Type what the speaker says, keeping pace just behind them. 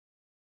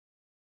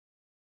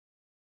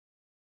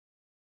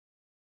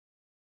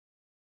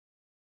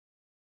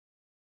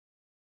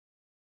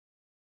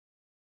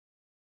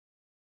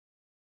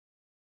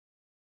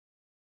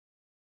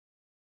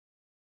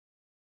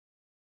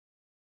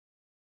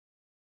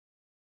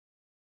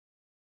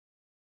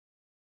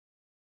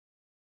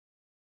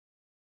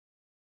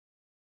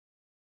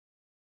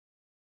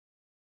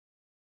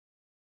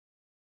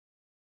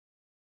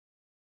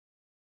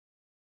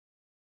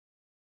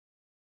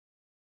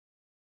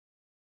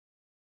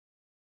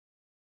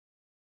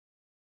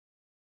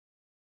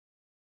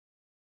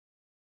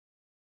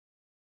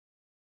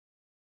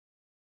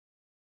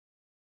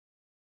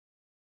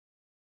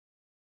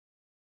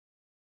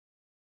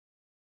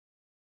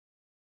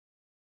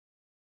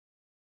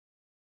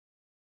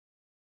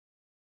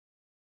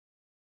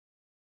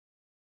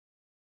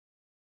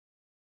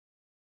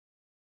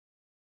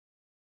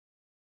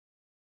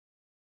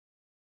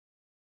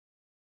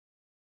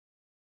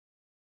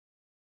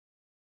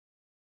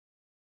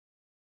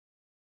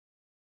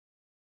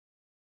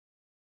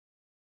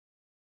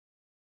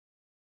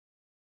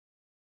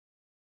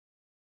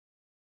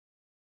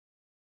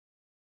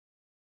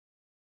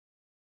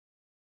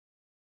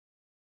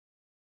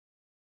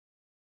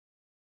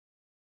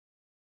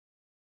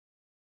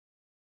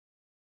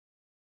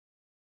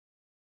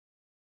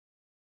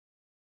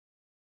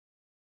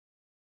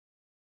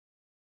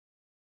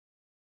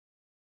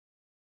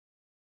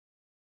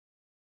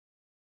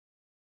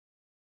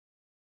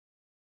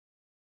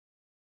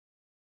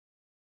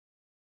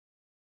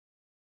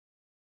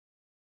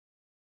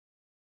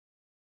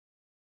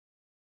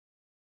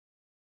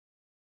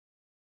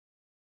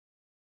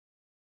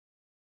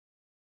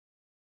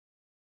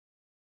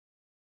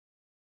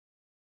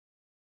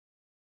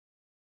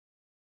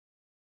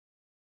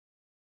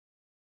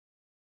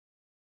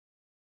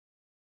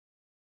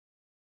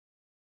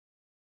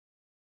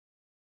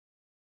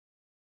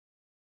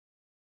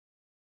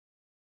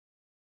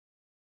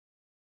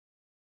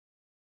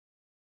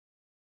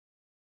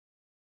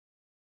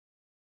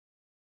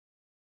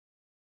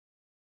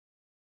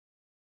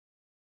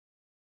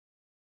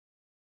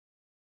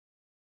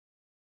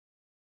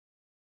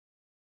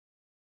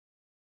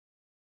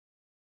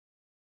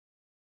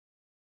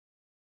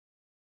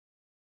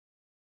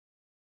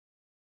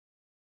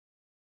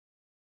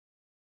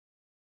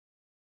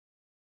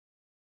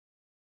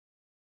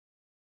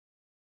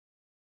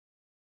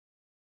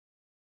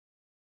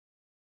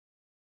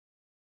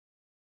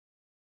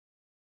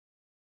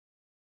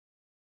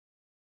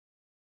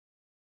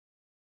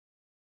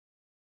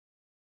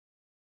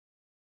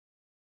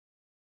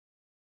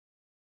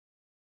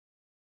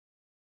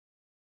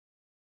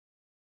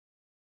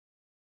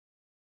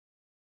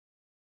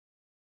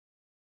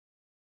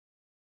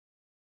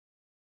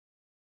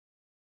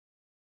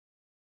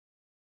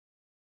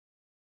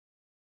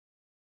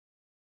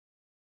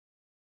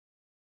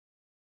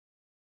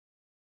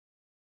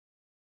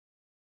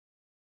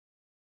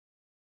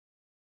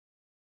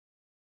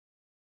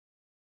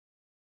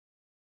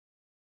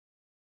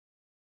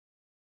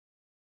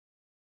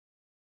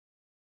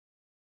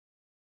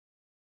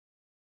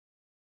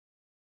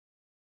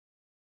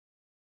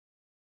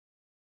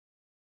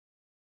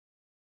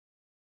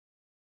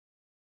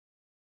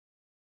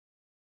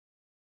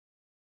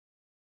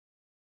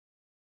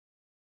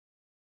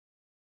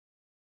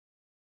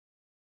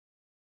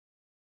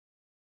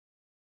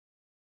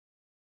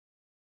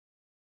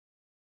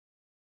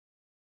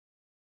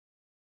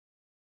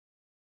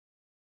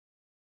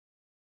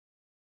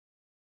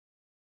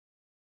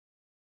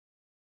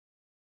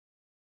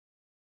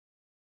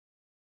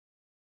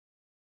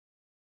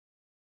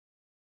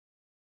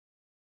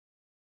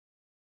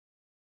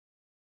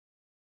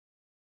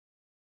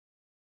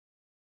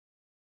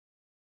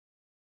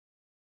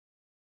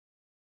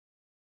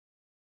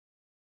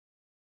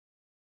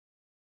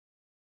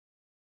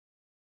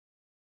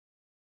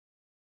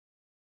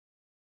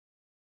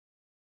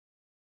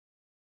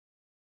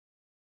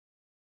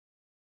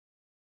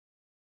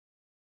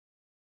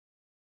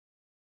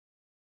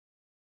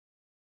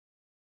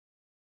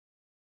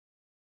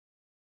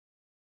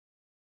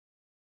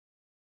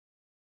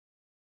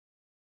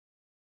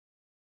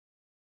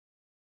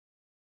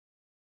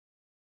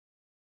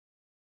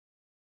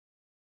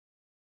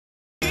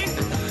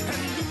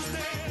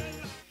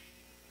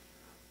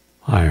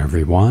Hi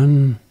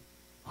everyone,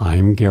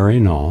 I'm Gary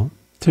Null.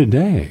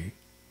 Today,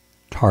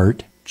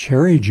 tart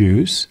cherry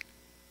juice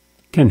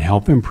can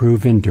help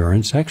improve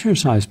endurance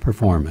exercise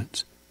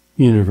performance.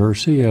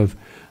 University of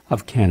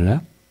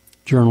Canada,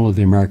 Journal of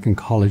the American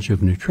College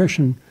of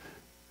Nutrition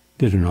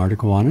did an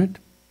article on it.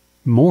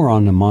 More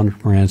on the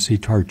Montmorency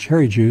tart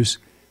cherry juice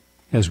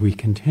as we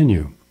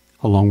continue,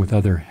 along with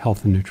other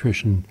health and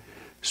nutrition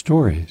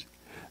stories.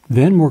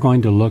 Then we're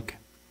going to look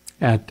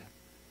at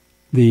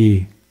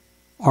the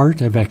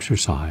art of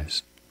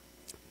exercise.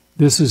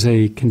 This is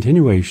a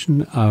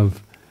continuation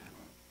of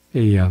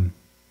a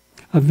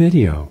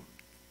video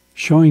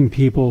showing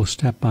people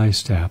step by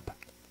step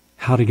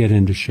how to get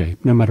into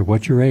shape, no matter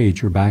what your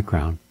age or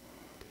background.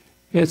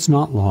 It's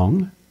not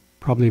long,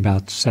 probably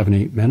about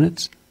 7-8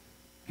 minutes,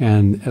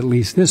 and at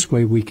least this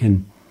way we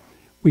can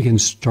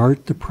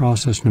start the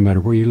process no matter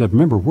where you live.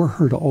 Remember, we're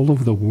heard all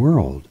over the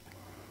world,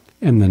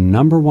 and the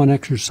number one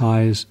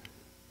exercise,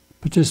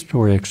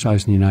 participatory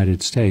exercise in the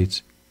United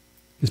States,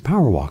 is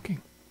power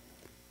walking.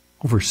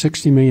 Over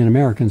 60 million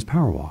Americans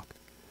power walk.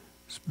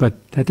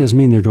 But that doesn't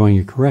mean they're doing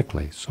it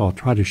correctly. So I'll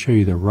try to show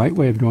you the right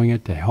way of doing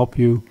it to help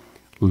you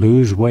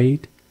lose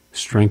weight,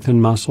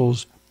 strengthen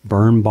muscles,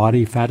 burn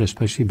body fat,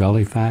 especially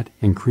belly fat,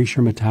 increase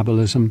your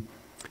metabolism.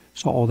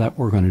 So all that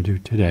we're going to do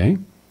today.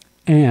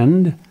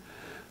 And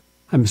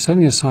I'm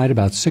setting aside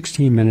about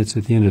 16 minutes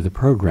at the end of the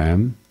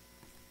program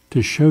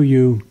to show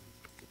you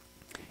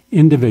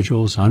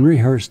individuals,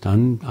 unrehearsed,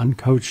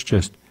 uncoached,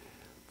 just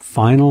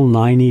final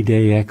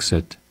 90-day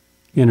exit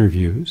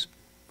interviews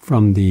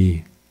from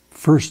the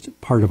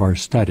first part of our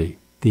study,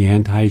 the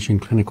anti-aging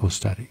clinical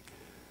study.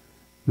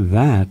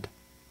 That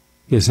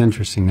is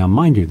interesting. Now,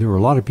 mind you, there were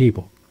a lot of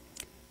people.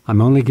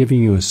 I'm only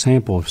giving you a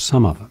sample of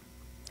some of them.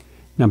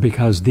 Now,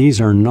 because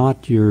these are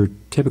not your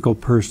typical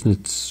person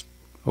that's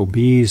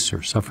obese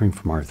or suffering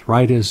from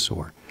arthritis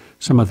or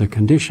some other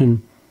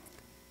condition,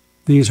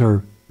 these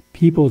are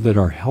people that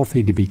are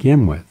healthy to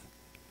begin with.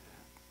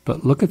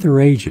 But look at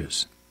their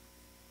ages,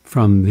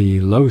 from the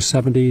low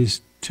 70s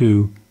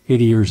to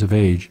 80 years of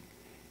age,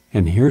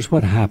 and here's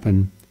what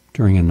happened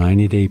during a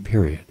 90-day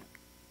period.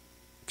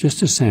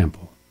 Just a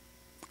sample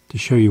to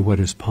show you what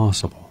is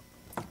possible,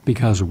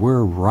 because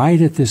we're right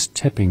at this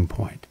tipping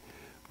point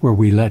where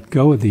we let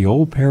go of the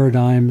old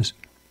paradigms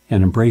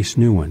and embrace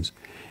new ones.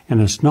 And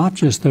it's not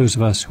just those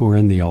of us who are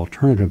in the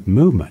alternative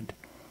movement,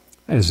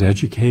 as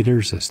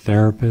educators, as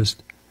therapists,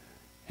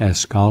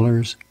 as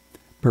scholars,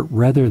 but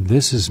rather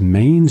this is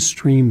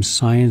mainstream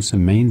science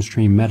and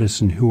mainstream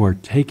medicine who are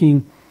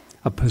taking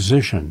a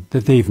position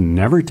that they've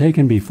never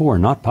taken before,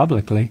 not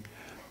publicly,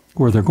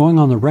 where they're going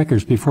on the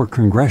records before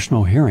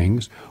congressional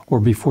hearings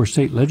or before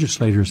state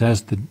legislators,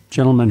 as the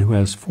gentleman who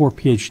has 4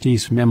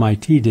 PhDs from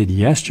MIT did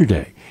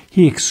yesterday.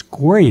 He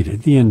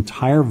excoriated the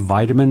entire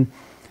vitamin,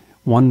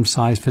 one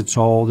size fits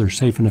all, they're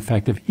safe and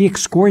effective. He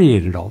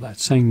excoriated all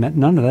that, saying that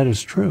none of that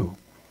is true.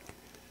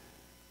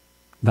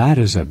 That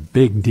is a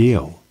big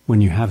deal when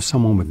you have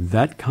someone with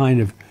that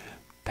kind of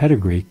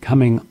pedigree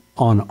coming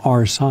on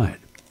our side.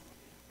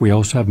 We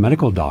also have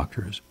medical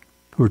doctors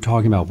who are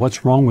talking about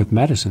what's wrong with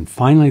medicine.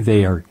 Finally,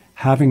 they are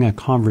having a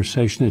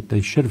conversation that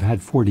they should have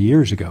had 40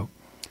 years ago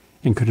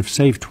and could have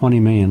saved 20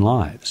 million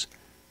lives.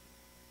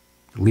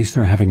 At least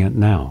they're having it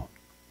now.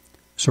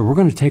 So we're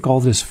going to take all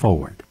this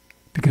forward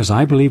because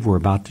I believe we're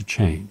about to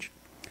change.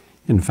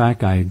 In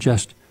fact, I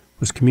just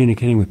was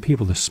communicating with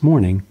people this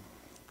morning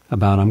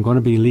about I'm going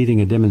to be leading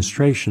a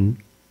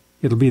demonstration.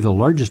 It'll be the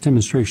largest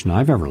demonstration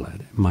I've ever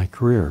led in my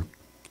career,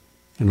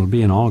 and it'll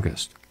be in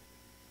August.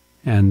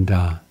 And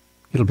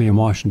it'll be in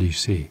Washington,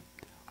 D.C.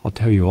 I'll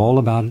tell you all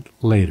about it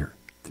later.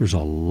 There's a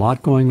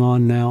lot going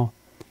on now,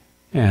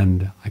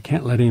 and I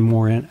can't let any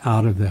more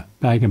out of the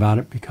bag about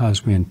it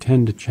because we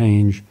intend to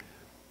change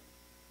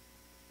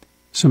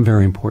some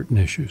very important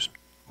issues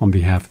on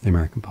behalf of the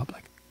American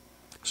public.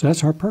 So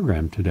that's our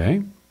program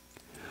today.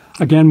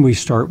 Again, we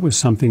start with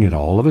something that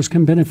all of us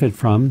can benefit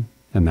from,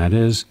 and that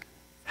is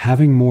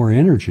having more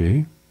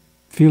energy,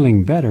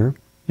 feeling better,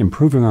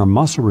 improving our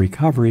muscle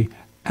recovery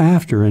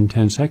after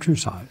intense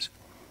exercise.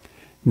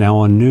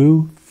 Now, a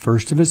new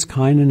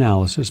first-of-its-kind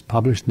analysis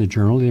published in the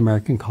Journal of the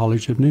American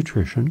College of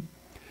Nutrition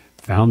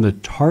found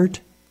that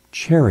tart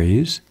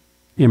cherries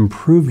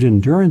improved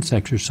endurance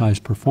exercise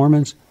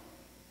performance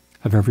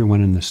of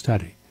everyone in the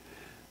study.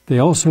 They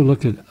also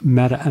looked at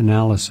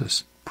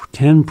meta-analysis,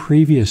 10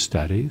 previous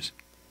studies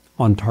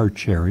on tart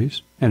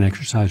cherries and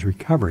exercise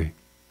recovery.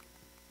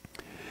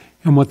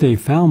 And what they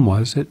found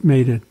was it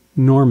made an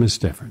enormous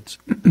difference.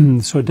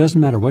 So it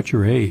doesn't matter what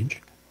your age.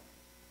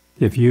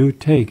 If you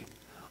take,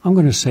 I'm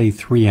going to say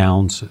 3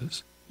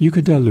 ounces, you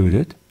could dilute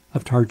it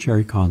of tart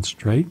cherry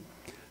concentrate,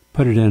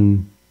 put it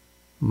in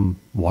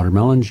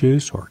watermelon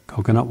juice or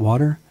coconut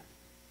water,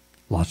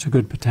 lots of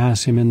good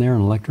potassium in there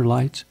and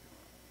electrolytes.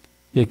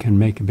 It can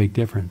make a big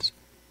difference.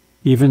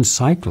 Even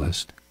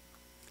cyclists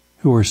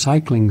who are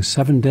cycling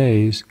 7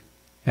 days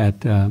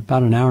at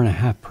about an hour and a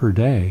half per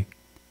day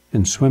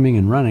and swimming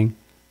and running,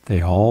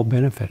 they all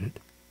benefited.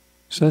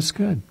 So that's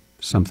good,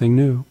 something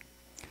new.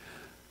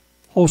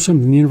 Also,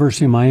 the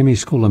University of Miami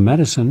School of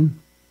Medicine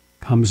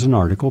comes an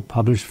article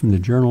published from the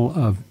Journal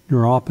of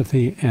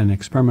Neuropathy and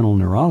Experimental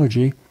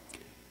Neurology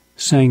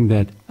saying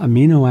that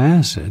amino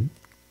acid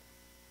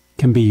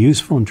can be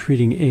useful in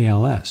treating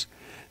ALS.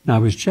 Now, I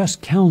was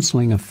just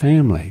counseling a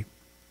family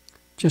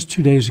just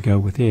 2 days ago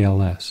with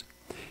ALS,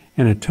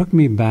 and it took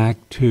me back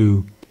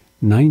to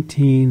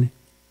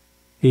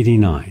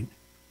 1989.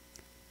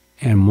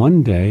 And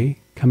one day,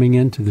 coming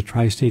into the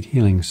Tri-State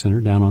Healing Center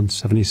down on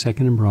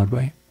 72nd and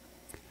Broadway,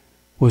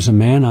 was a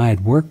man I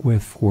had worked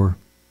with for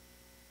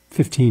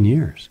 15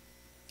 years,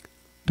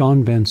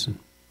 Don Benson.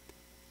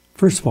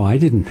 First of all, I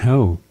didn't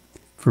know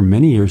for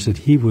many years that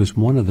he was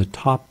one of the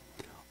top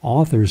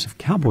authors of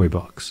cowboy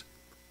books,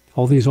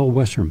 all these old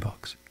Western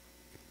books.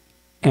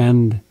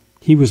 And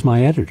he was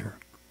my editor.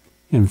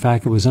 In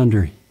fact, it was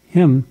under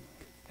him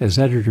as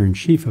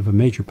editor-in-chief of a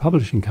major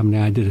publishing company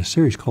I did a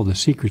series called The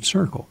Secret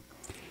Circle.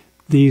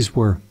 These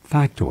were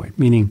factoid,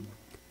 meaning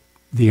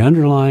the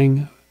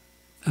underlying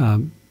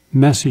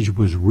message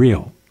was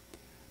real,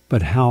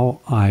 but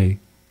how I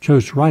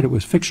chose to write it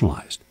was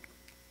fictionalized.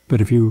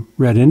 But if you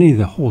read any of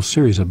the whole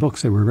series of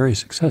books, they were very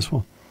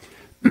successful.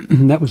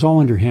 That was all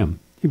under him.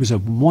 He was a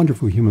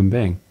wonderful human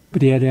being,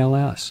 but he had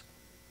ALS.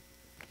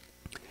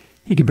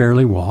 He could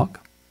barely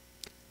walk,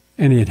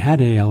 and he had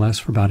had ALS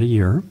for about a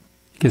year.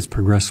 It gets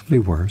progressively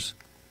worse,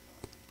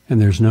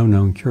 and there's no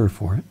known cure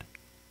for it.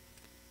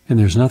 And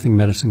there's nothing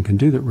medicine can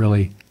do that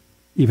really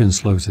even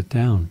slows it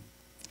down.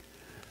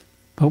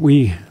 But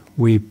we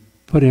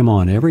put him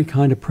on every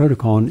kind of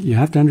protocol, and you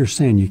have to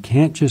understand, you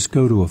can't just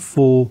go to a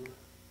full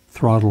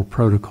throttle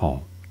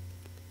protocol.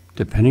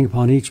 Depending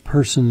upon each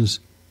person's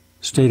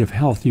state of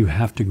health, you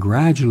have to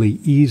gradually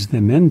ease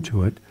them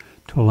into it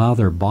to allow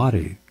their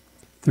body,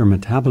 their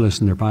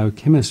metabolism, their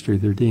biochemistry,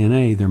 their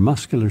DNA, their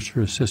muscular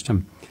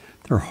system,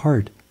 their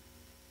heart,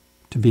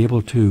 to be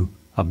able to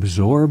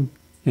absorb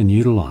and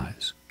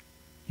utilize.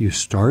 You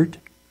start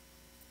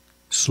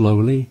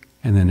slowly,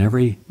 and then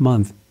every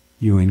month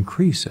you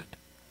increase it.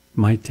 It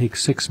might take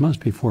 6 months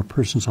before a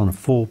person's on a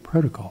full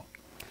protocol.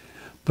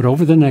 But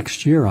over the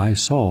next year, I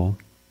saw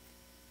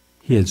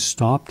he had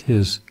stopped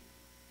his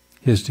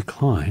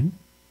decline,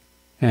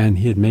 and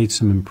he had made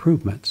some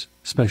improvements,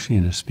 especially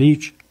in his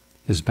speech,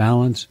 his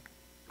balance.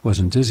 He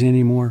wasn't dizzy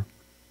anymore,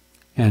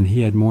 and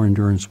he had more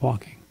endurance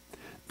walking.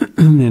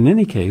 In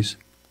any case,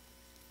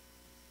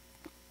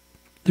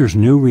 there's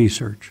new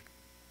research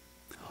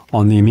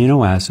on the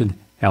amino acid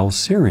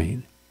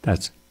L-serine.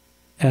 That's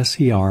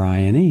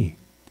S-E-R-I-N-E.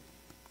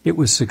 It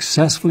was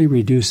successfully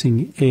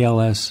reducing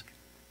ALS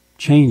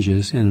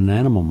changes in an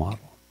animal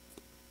model.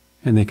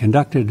 And they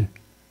conducted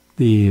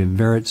the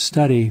Verrett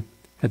study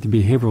at the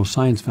Behavioral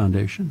Science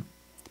Foundation,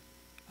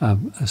 a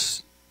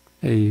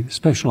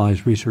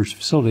specialized research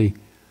facility.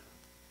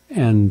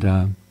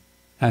 And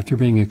after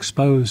being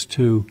exposed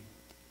to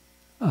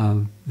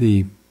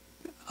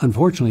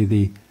unfortunately,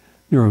 the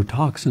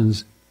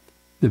neurotoxins,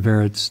 the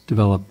Verretts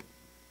developed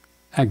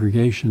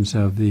aggregations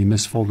of the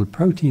misfolded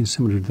proteins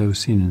similar to those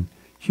seen in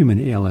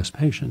human ALS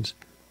patients,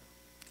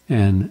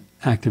 and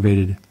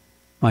activated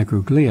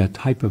microglia,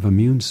 type of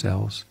immune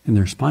cells in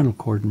their spinal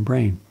cord and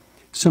brain,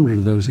 similar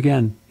to those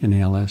again in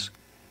ALS.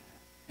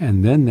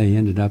 And then they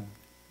ended up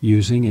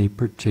using a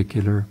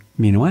particular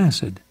amino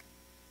acid,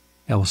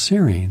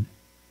 L-serine,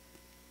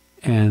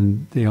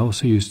 and they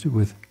also used it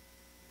with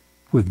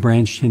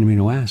branched chain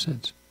amino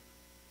acids.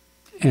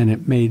 And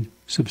it made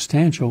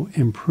substantial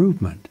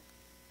improvement,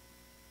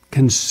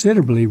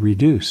 considerably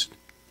reduced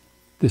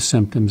the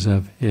symptoms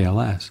of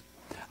ALS.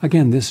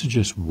 Again, this is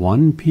just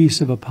one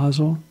piece of a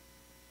puzzle,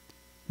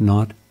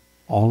 not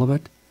all of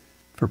it.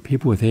 For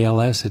people with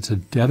ALS, it's a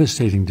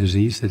devastating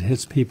disease that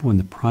hits people in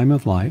the prime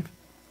of life,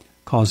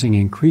 causing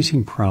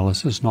increasing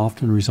paralysis and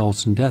often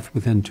results in death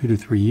within 2 to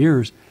 3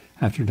 years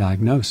after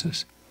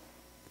diagnosis.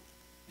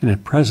 And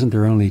at present,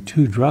 there are only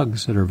 2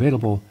 drugs that are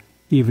available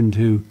even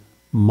to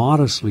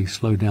modestly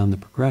slow down the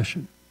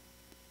progression.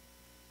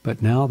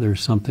 But now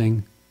there's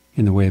something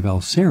in the way of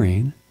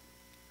L-serine,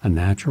 a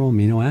natural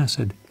amino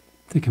acid,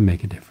 that can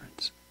make a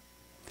difference.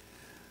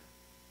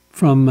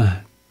 From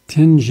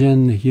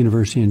Tianjin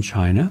University in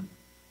China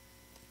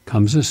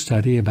comes a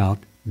study about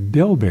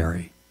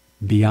bilberry,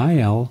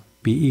 B-I-L-B-E-R-R-Y.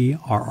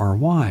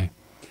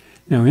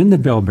 Now, in the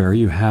bilberry,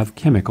 you have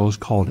chemicals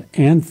called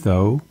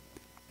antho,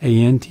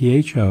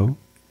 A-N-T-H-O,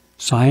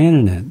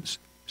 cyanins,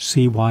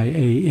 C-Y-A-N-I-N-S,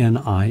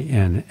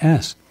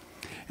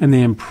 and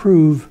they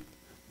improve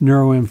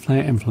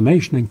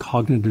neuroinflammation and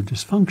cognitive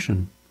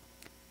dysfunction,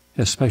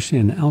 especially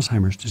in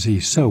Alzheimer's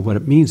disease. So what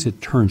it means,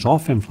 it turns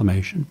off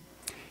inflammation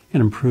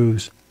and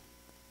improves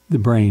the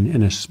brain,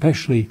 and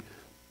especially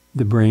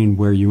the brain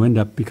where you end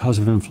up, because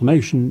of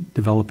inflammation,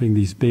 developing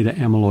these beta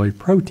amyloid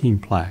protein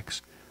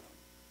plaques.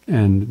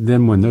 And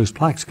then when those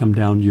plaques come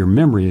down, your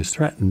memory is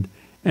threatened,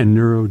 and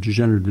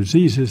neurodegenerative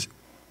diseases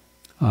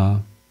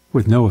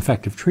with no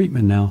effective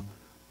treatment now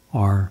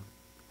are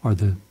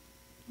the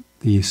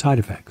side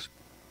effects.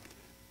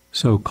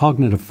 So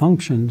cognitive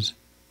functions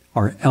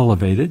are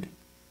elevated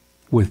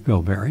with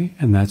bilberry,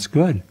 and that's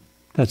good.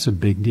 That's a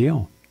big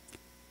deal.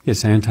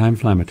 It's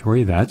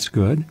anti-inflammatory, that's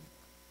good.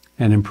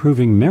 And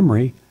improving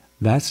memory,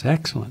 that's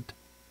excellent.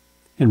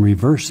 And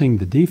reversing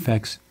the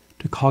defects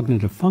to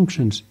cognitive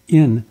functions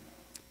in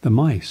the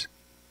mice.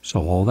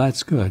 So all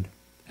that's good.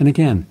 And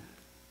again,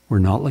 we're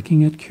not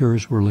looking at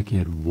cures, we're looking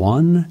at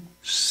one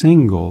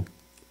single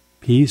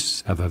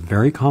piece of a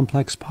very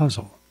complex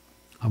puzzle.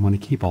 I want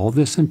to keep all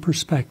this in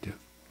perspective.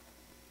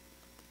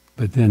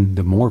 But then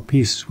the more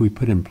pieces we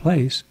put in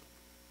place,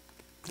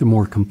 the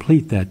more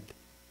complete that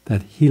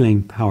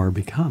healing power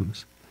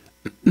becomes.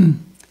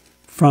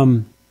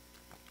 From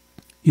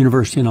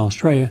University in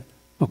Australia,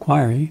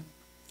 Macquarie,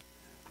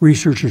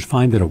 researchers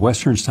find that a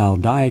Western-style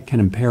diet can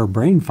impair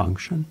brain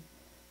function,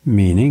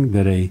 meaning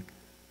that a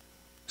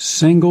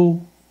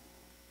single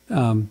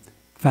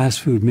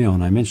fast food meal,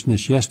 and I mentioned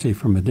this yesterday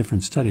from a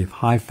different study of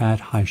high fat,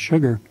 high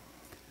sugar,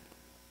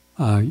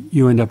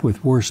 you end up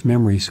with worse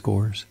memory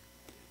scores.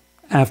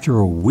 After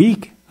a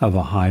week of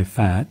a high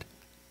fat,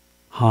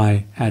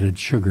 high added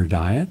sugar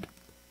diet,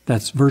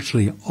 that's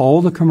virtually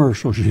all the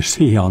commercials you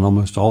see on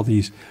almost all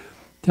these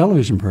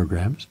television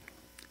programs,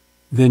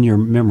 then your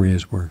memory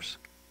is worse.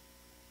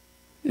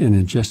 And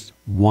in just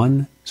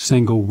one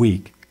single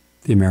week,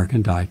 the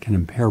American diet can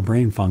impair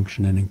brain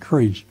function and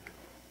encourage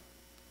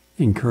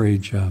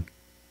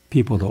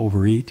people to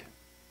overeat.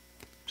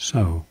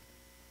 So,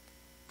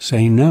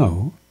 say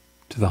no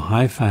to the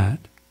high-fat,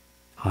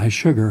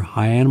 high-sugar,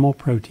 high-animal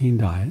protein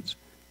diets,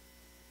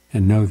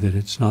 and know that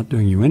it's not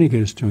doing you any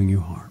good, it's doing you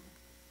harm.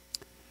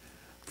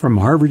 From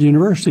Harvard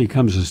University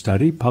comes a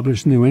study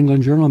published in the New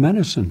England Journal of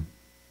Medicine.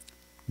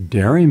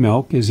 Dairy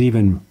milk is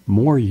even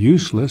more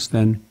useless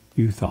than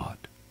you thought.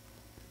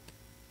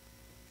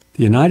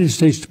 The United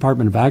States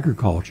Department of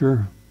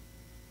Agriculture,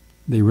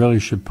 they really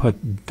should put ...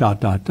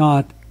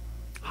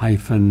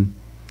 hyphen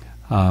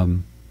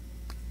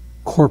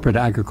corporate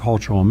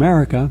agricultural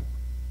America,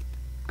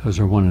 because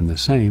they're one and the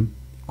same,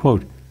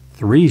 quote,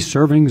 3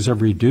 servings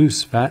of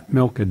reduced fat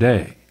milk a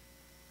day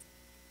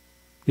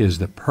is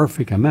the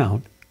perfect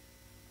amount.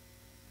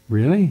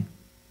 Really?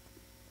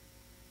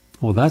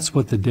 Well, that's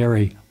what the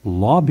dairy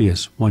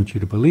lobbyists want you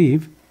to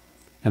believe,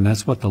 and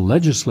that's what the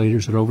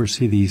legislators that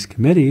oversee these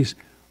committees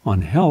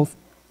on health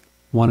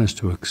want us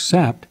to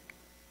accept.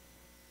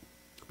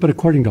 But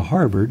according to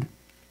Harvard,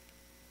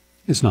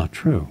 it's not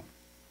true.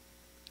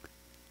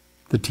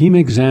 The team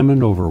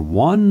examined over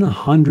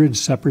 100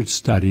 separate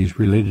studies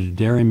related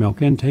to dairy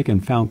milk intake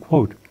and found,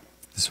 quote,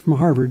 this is from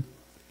Harvard,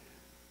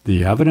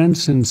 the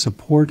evidence in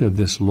support of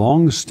this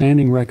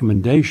long-standing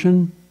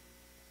recommendation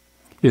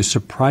is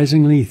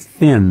surprisingly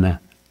thin,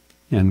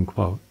 end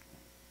quote.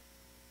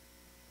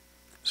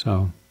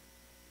 So,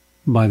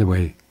 by the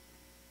way,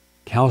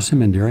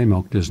 calcium in dairy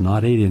milk does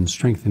not aid in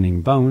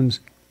strengthening bones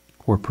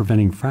or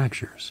preventing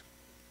fractures.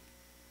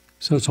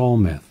 So it's all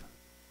myth.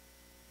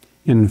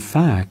 In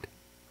fact,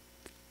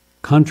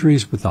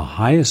 countries with the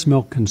highest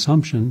milk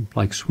consumption,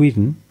 like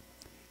Sweden,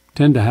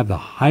 tend to have the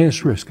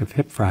highest risk of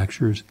hip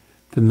fractures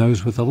than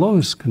those with the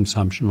lowest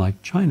consumption,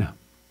 like China,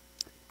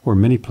 or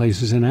many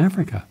places in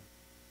Africa.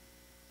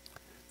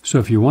 So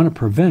if you want to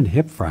prevent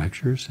hip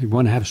fractures, if you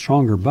want to have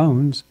stronger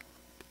bones,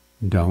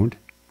 don't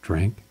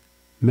drink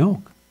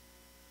milk.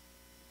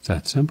 It's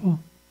that simple.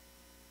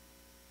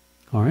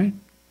 All right?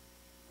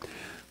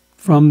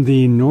 From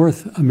the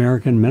North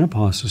American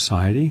Menopause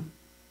Society,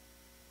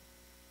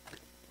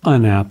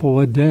 an apple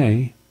a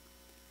day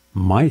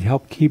might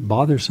help keep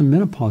bothersome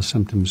menopause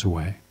symptoms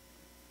away.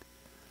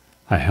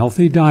 A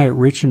healthy diet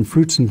rich in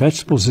fruits and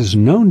vegetables is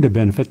known to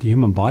benefit the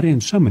human body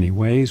in so many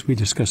ways. We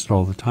discuss it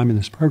all the time in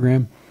this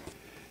program.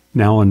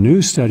 Now, a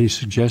new study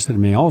suggests that it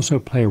may also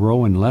play a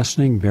role in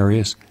lessening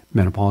various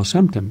menopause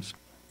symptoms.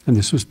 And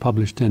this was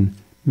published in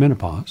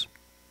Menopause,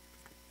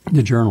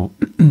 the journal.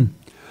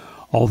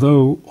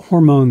 Although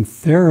hormone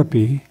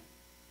therapy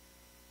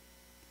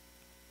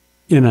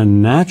in a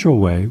natural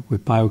way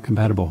with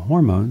biocompatible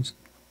hormones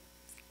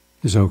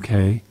is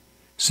okay,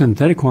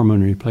 synthetic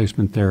hormone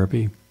replacement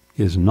therapy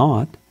is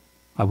not.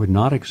 I would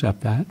not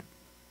accept that.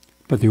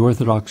 But the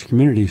Orthodox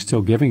community is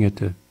still giving it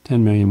to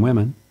 10 million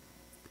women.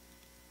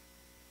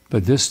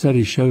 But this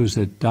study shows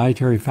that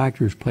dietary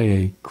factors play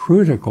a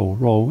critical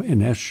role in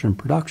estrogen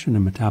production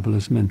and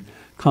metabolism and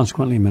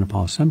consequently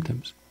menopause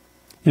symptoms.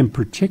 In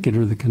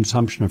particular, the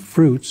consumption of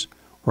fruits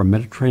or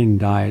Mediterranean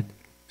diet,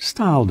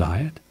 style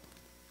diet,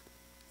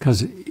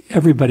 because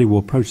everybody will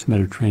approach the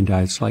Mediterranean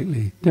diet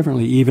slightly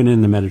differently, even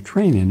in the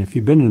Mediterranean. If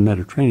you've been in the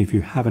Mediterranean, if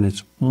you haven't,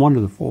 it's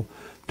wonderful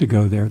to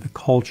go there. The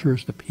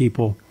cultures, the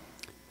people,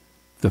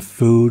 the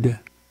food,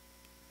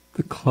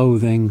 the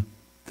clothing,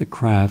 the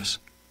crafts,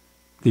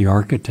 the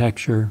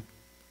architecture,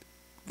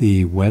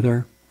 the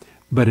weather,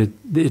 but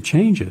it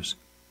changes.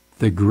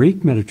 The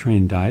Greek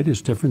Mediterranean diet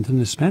is different than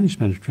the Spanish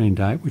Mediterranean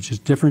diet, which is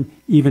different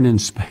even in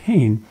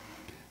Spain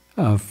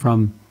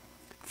from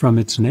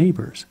its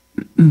neighbors.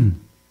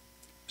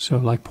 So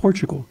like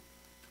Portugal.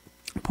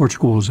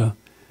 Portugal is an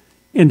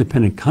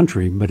independent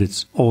country, but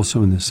it's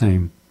also in the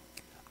same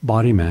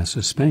body mass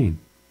as Spain.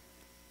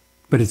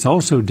 But it's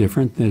also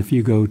different than if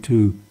you go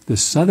to the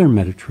southern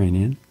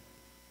Mediterranean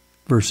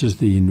versus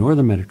the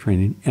northern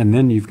Mediterranean, and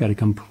then you've got a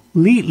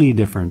completely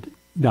different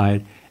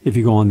diet if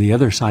you go on the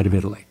other side of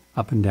Italy,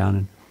 up and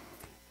down,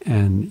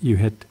 and you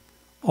hit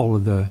all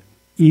of the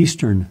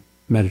eastern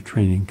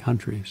Mediterranean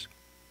countries.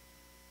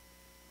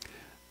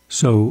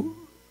 So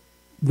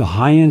the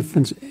high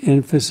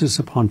emphasis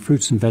upon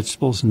fruits and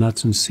vegetables,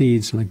 nuts and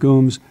seeds,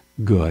 legumes,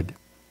 good.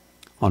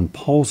 On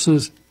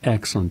pulses,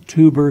 excellent.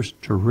 Tubers,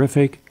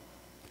 terrific.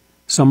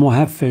 Some will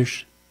have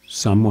fish,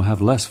 some will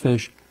have less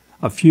fish.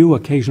 A few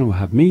occasionally will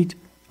have meat.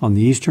 On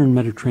the eastern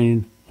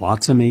Mediterranean,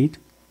 lots of meat.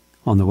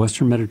 On the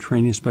western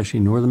Mediterranean, especially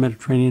northern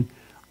Mediterranean,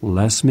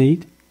 less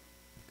meat.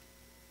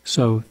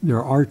 So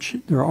there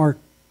are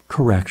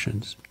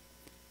corrections,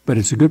 but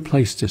it's a good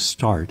place to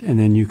start, and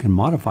then you can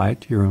modify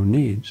it to your own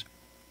needs.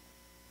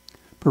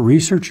 But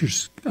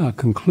researchers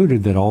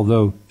concluded that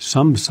although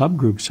some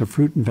subgroups of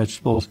fruit and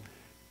vegetables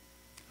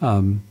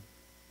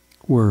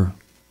were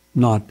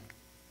not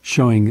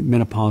showing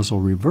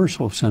menopausal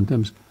reversal of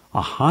symptoms,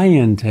 a high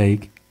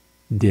intake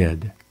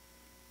did,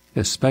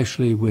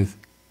 especially with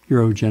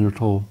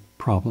urogenital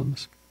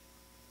problems.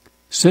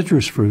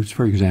 Citrus fruits,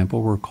 for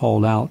example, were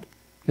called out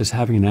as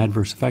having an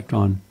adverse effect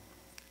on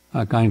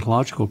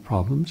gynecological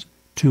problems,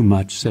 too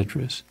much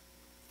citrus.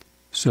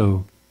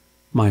 So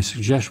my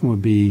suggestion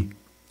would be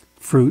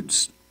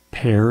fruits,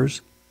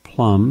 pears,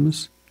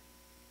 plums,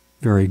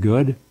 very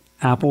good.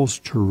 Apples,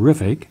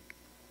 terrific.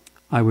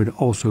 I would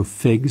also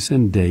figs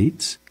and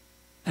dates,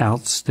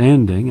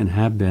 outstanding and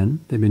have been.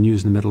 They've been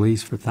used in the Middle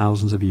East for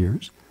thousands of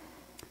years.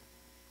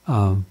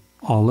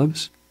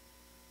 Olives.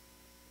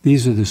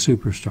 These are the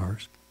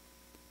superstars.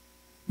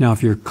 Now,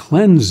 if you're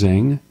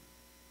cleansing,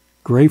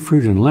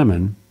 grapefruit and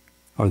lemon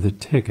are the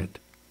ticket.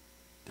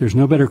 There's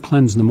no better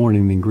cleanse in the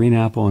morning than green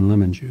apple and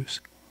lemon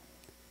juice.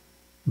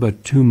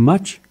 But too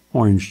much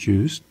orange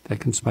juice, that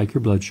can spike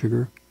your blood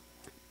sugar.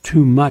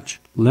 Too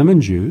much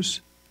lemon juice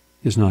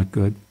is not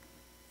good.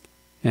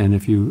 And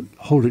if you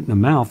hold it in the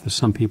mouth, as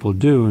some people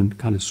do, and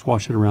kind of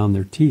swash it around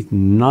their teeth,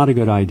 not a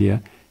good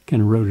idea, can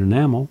erode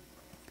enamel.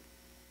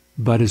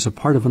 But as a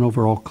part of an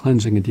overall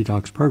cleansing and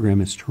detox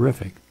program, it's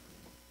terrific.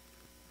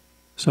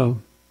 So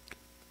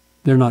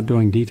they're not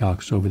doing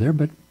detox over there,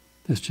 but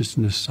that's just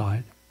an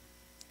aside.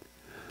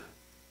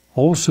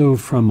 Also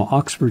from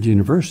Oxford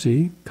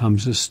University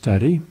comes a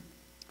study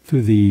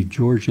through the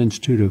George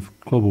Institute of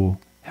Global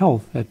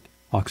Health at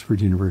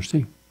Oxford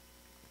University.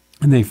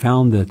 And they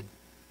found that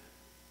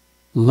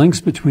links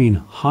between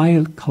high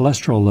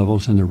cholesterol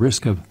levels and the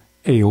risk of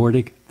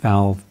aortic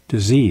valve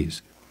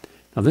disease.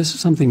 Now, this is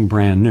something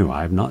brand new.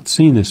 I have not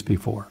seen this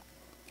before.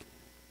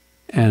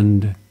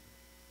 And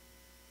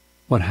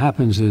what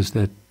happens is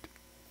that,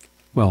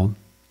 well,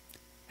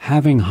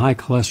 having high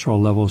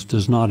cholesterol levels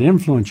does not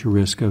influence your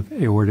risk of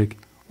aortic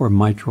or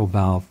mitral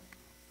valve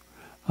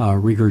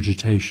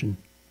regurgitation.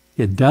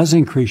 It does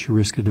increase your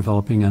risk of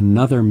developing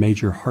another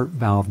major heart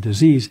valve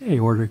disease,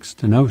 aortic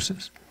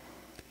stenosis.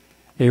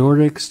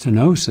 Aortic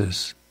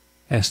stenosis,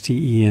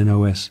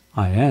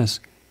 stenosis,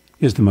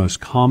 is the most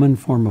common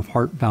form of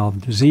heart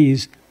valve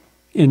disease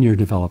in your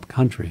developed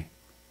country.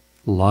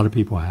 A lot of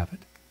people have it.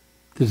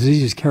 The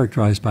disease is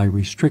characterized by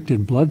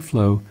restricted blood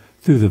flow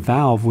through the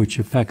valve, which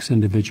affects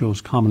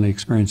individuals commonly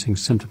experiencing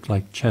symptoms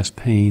like chest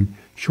pain,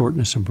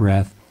 shortness of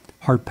breath,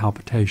 heart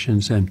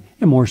palpitations, and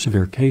in more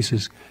severe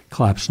cases,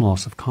 collapse and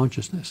loss of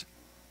consciousness.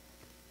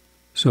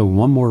 So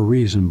one more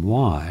reason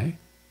why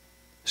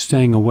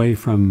staying away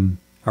from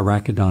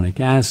arachidonic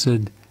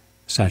acid,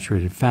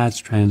 saturated fats,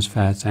 trans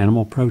fats,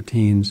 animal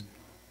proteins,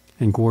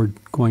 and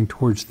going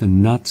towards the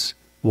nuts,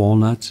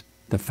 walnuts,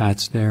 the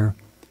fats there,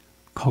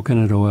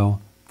 coconut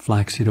oil,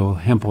 flaxseed oil,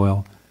 hemp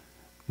oil,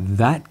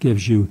 that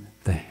gives you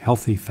the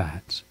healthy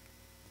fats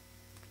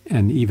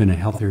and even a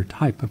healthier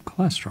type of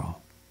cholesterol,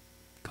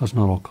 because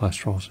not all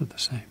cholesterols are the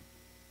same.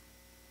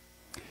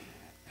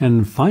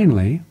 And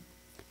finally,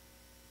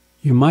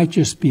 you might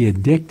just be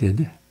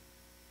addicted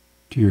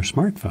to your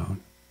smartphone,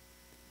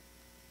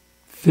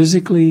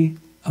 physically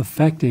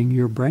affecting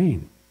your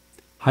brain.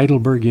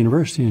 Heidelberg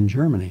University in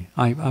Germany.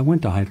 I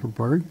went to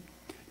Heidelberg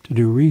to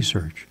do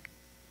research.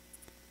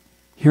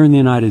 Here in the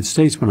United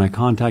States, when I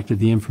contacted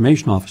the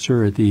information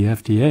officer at the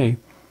FDA,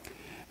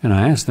 and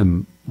I asked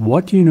them,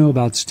 what do you know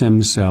about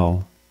stem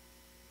cell?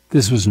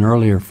 This was an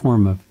earlier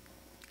form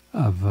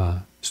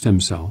of stem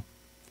cell.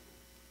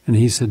 And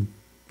he said,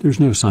 there's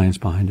no science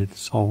behind it.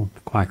 It's all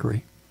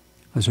quackery.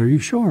 I said, are you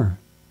sure?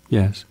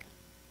 Yes.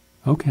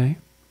 Okay.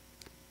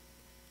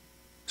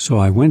 So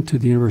I went to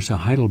the University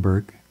of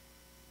Heidelberg.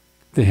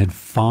 They had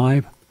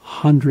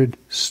 500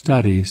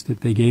 studies that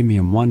they gave me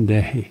in one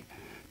day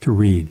to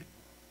read.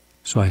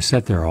 So I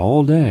sat there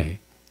all day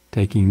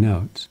taking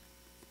notes.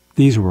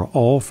 These were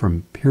all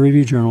from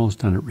peer-reviewed journals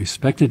done at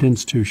respected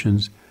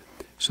institutions.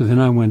 So then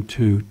I went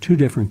to 2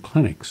 different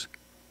clinics.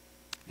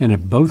 And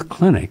at both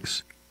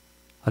clinics,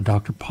 a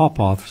Dr.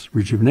 Popoff's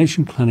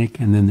rejuvenation clinic,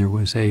 and then there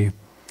was a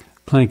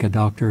clinic of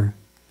Dr.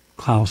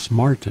 Klaus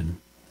Martin.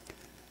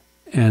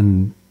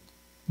 And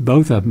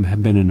both of them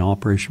have been in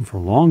operation for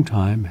a long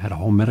time, had a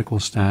whole medical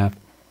staff,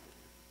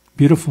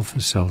 beautiful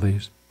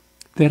facilities.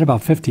 They had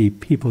about 50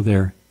 people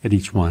there at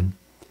each one.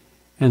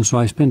 And so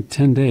I spent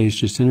 10 days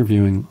just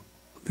interviewing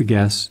the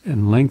guests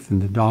and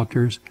lengthened the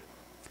doctors,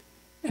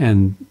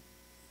 and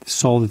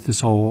saw that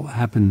this all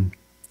happened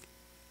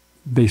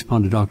based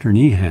upon Dr.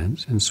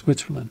 Nehans in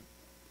Switzerland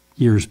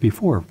years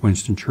before.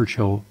 Winston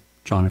Churchill,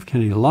 John F.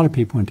 Kennedy, a lot of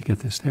people went to get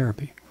this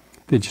therapy.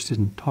 They just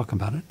didn't talk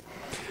about it.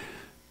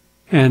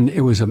 And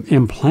it was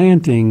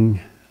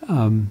implanting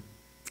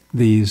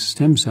these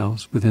stem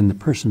cells within the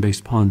person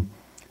based upon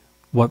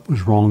what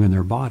was wrong in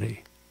their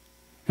body.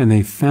 And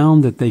they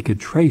found that they could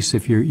trace,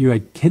 if you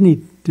had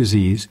kidney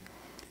disease,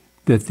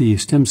 that the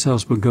stem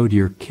cells would go to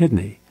your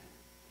kidney.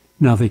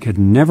 Now, they could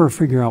never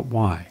figure out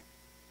why.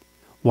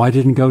 Why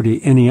didn't it go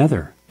to any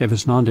other? If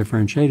it's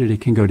non-differentiated,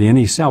 it can go to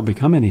any cell,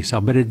 become any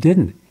cell, but it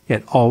didn't.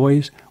 It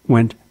always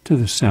went to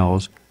the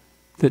cells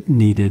that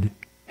needed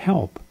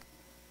help.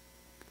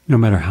 No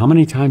matter how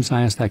many times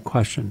I asked that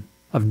question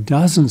of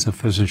dozens of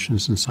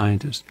physicians and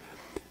scientists,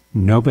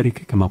 nobody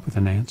could come up with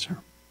an answer.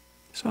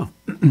 So,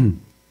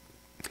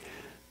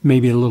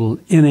 maybe a little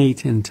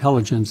innate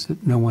intelligence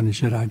that no one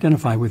has yet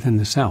identified within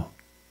the cell.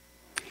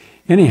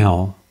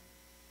 Anyhow,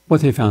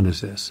 what they found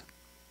is this.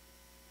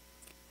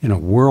 In a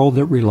world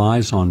that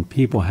relies on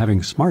people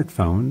having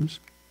smartphones,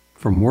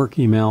 from work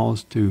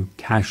emails to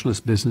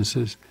cashless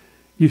businesses,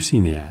 you've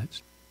seen the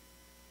ads.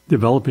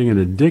 Developing an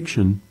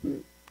addiction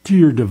to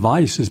your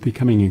device is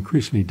becoming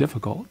increasingly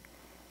difficult.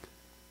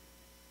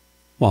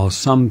 While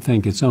some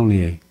think it's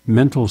only a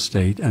mental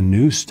state, a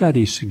new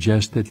study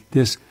suggests that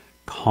this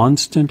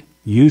constant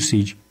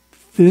usage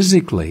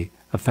physically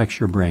affects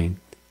your brain,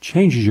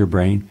 changes your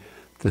brain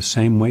the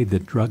same way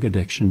that drug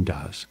addiction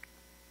does.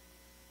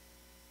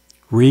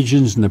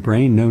 Regions in the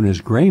brain known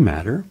as gray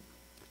matter,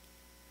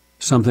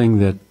 something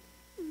that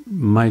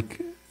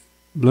Mike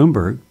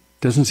Bloomberg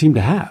doesn't seem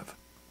to have.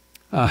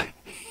 God,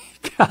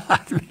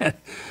 man,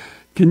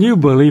 can you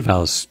believe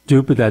how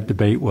stupid that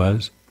debate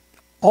was?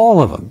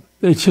 All of them.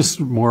 They're just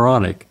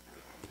moronic.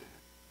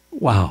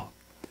 Wow.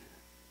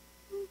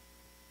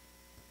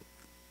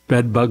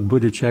 Bedbug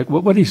Buttigieg,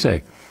 what did he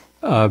say?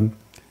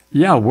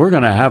 Yeah, we're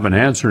going to have an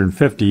answer in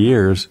 50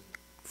 years.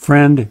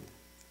 Friend,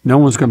 no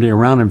one's going to be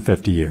around in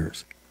 50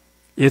 years.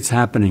 It's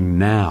happening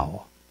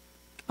now.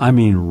 I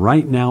mean,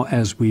 right now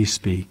as we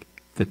speak,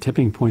 the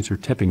tipping points are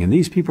tipping, and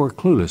these people are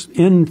clueless.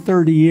 In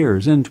 30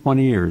 years, in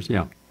 20 years,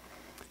 yeah.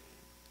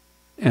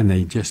 And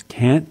they just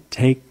can't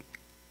take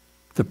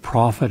the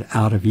profit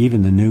out of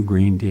even the new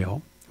Green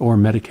Deal or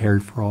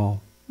Medicare for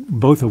All,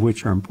 both of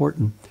which are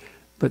important.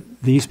 But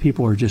these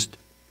people are just,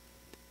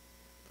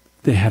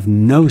 they have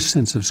no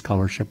sense of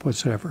scholarship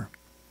whatsoever.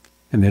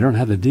 And they don't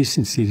have the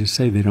decency to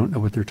say they don't know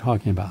what they're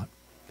talking about,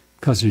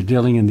 because they're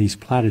dealing in these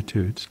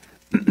platitudes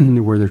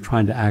where they're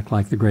trying to act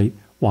like the great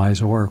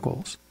wise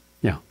oracles.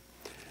 Yeah,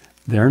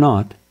 they're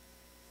not.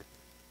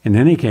 In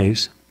any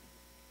case,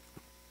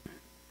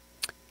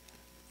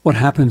 what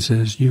happens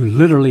is you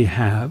literally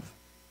have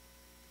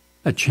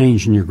a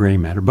change in your gray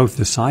matter, both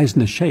the size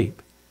and the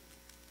shape,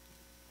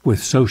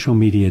 with social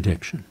media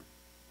addiction.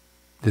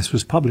 This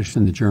was published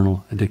in the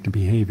journal Addictive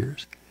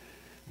Behaviors.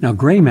 Now,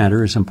 gray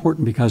matter is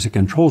important because it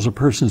controls a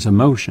person's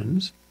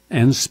emotions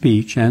and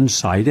speech and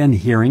sight and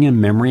hearing and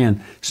memory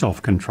and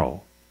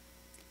self-control.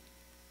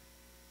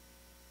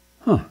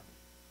 Huh.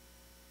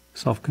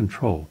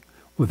 Self-control.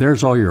 Well,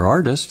 there's all your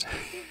artists.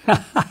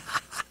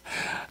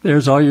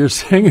 There's all your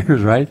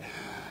singers, right?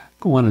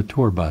 Go on a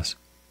tour bus.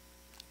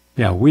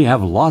 Yeah, we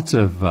have lots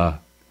of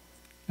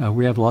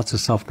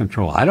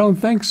self-control. I don't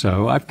think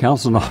so. I've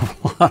counseled an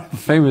awful lot of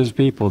famous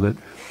people that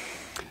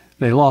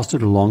they lost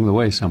it along the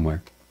way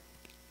somewhere.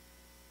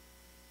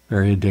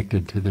 Very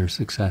addicted to their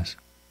success.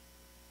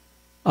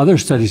 Other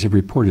studies have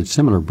reported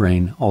similar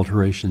brain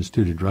alterations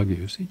due to drug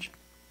usage.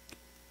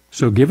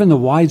 So given the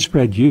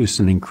widespread use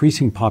and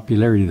increasing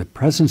popularity, the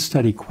present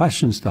study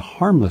questions the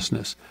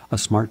harmlessness of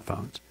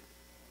smartphones.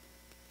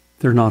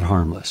 They're not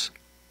harmless.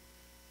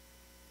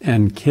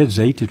 And kids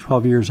 8 to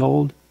 12 years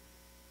old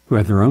who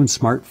have their own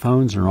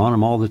smartphones and are on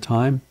them all the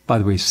time, by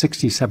the way,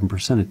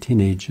 67% of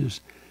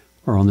teenagers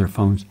are on their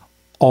phones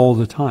all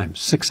the time,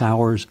 6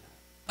 hours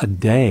a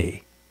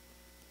day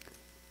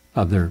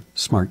of their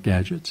smart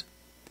gadgets.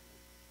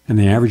 And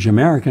the average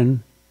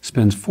American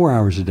spends 4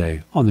 hours a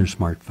day on their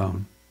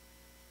smartphone.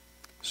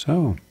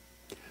 So,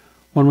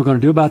 what we're going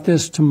to do about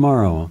this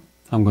tomorrow,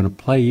 I'm going to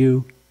play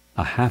you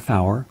a half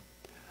hour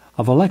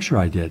of a lecture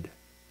I did,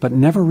 but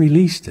never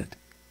released it.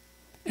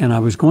 And I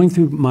was going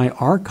through my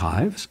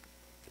archives,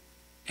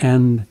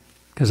 and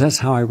because that's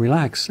how I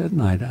relax at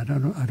night. I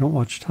don't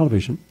watch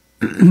television.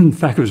 In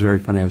fact, it was very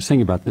funny. I was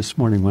thinking about this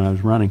morning when I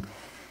was running.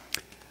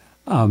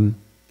 On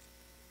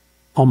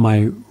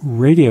my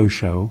radio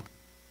show,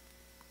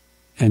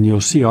 and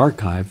you'll see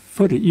archive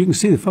footage. You can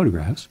see the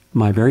photographs.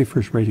 My very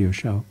first radio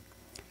show.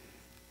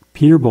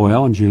 Peter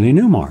Boyle and Julie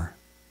Newmar.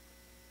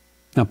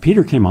 Now,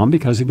 Peter came on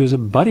because he was a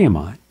buddy of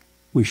mine.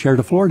 We shared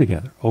a floor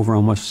together over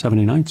on West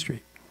 79th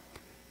Street.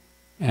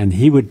 And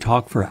he would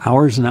talk for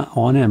hours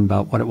on end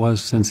about what it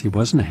was, since he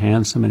wasn't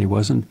handsome and he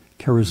wasn't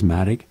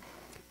charismatic.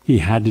 He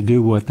had to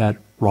do what that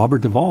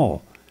Robert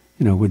Duvall,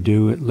 would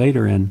do it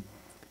later in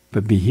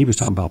but B, he was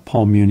talking about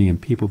Paul Muni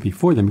and people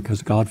before them because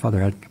The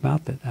Godfather hadn't come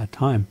out at that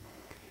time.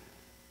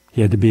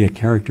 He had to be a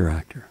character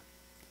actor.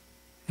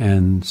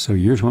 And so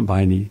years went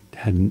by and he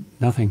had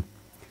nothing.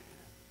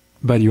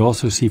 But you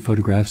also see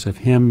photographs of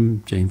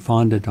him, Jane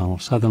Fonda,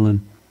 Donald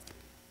Sutherland,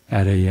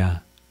 at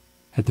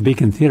the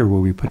Beacon Theater where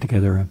we put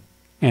together an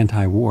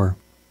anti-war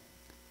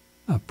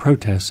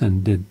protest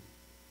and did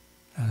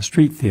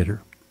street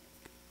theater.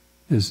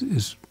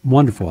 Is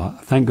wonderful.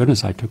 Thank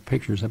goodness I took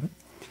pictures of it.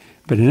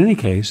 But in any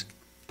case,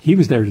 he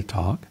was there to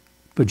talk,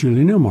 but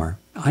Julie Newmar,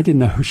 I didn't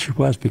know who she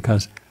was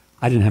because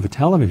I didn't have a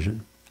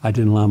television. I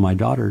didn't allow my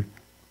daughter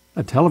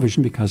a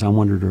television because I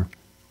wanted her to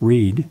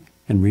read,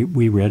 and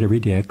we read every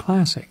day a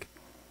classic.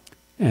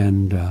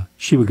 And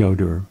she would go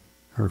to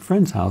her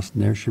friend's house,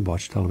 and there she'd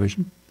watch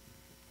television.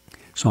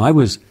 So I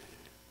was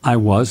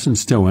and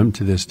still am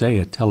to this day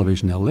a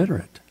television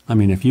illiterate. I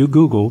mean, if you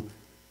Google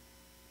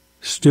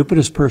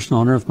stupidest person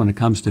on earth when it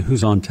comes to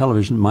who's on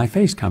television, my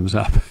face comes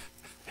up.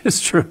 It's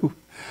true.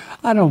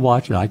 I don't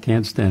watch it. I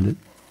can't stand it.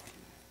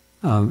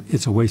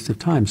 It's a waste of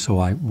time. So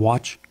I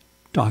watch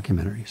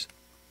documentaries.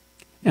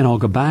 And I'll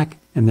go back,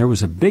 and there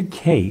was a big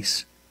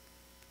case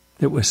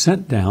that was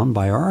sent down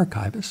by our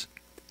archivist.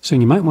 So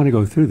you might want to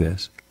go through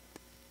this.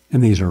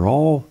 And these are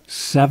all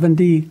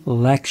 70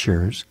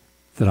 lectures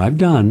that I've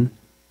done,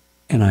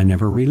 and I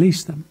never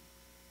released them.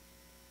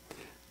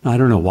 Now, I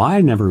don't know why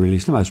I never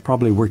released them. I was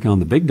probably working on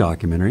the big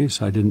documentary,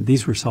 so I didn't.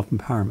 These were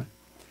self-empowerment.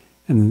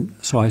 And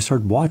so I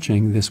started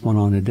watching this one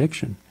on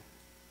addiction.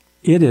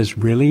 It is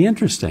really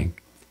interesting,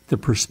 the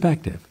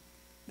perspective.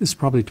 This is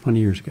probably 20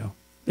 years ago.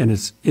 And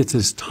it's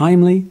as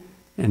timely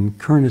and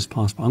current as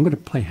possible. I'm going to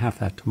play half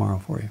that tomorrow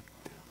for you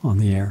on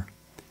the air.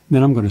 And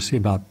then I'm going to see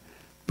about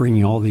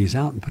bringing all these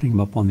out and putting them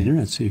up on the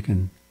internet so you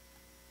can,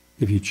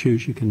 if you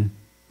choose, you can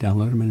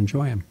download them and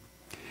enjoy them.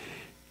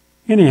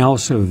 Anyhow,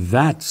 so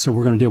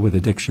we're going to deal with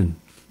addiction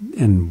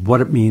and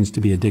what it means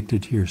to be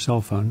addicted to your cell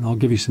phone. I'll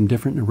give you some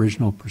different and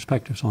original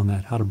perspectives on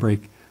that, how to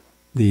break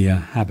the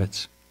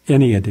habits,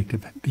 any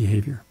addictive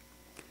behavior.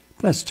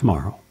 But that's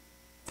tomorrow.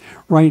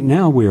 Right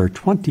now, we are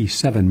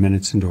 27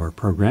 minutes into our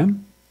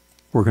program.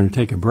 We're going to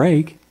take a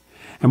break.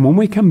 And when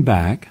we come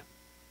back,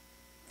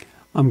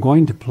 I'm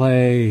going to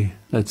play,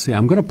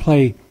 I'm going to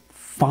play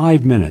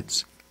 5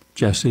 minutes,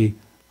 Jesse,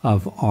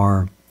 of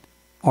our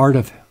Art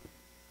of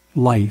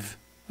Life,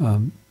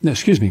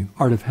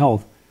 Art of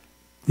Health,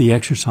 the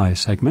exercise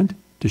segment,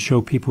 to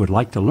show people who would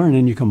like to learn.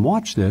 And you can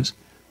watch this.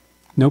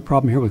 No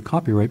problem here with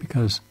copyright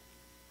because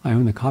I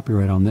own the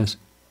copyright on this.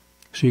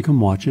 So you can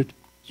watch it.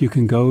 You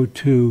can go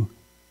to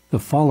the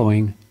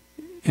following,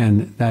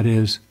 and that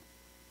is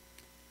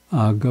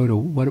go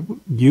to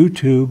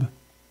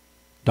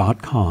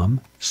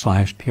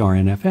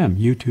youtube.com/prnfm,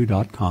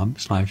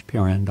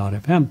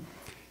 youtube.com/prn.fm,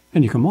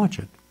 and you can watch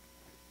it.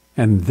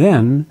 And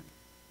then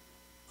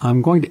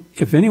I'm going to,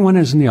 if anyone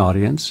is in the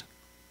audience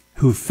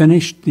who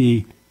finished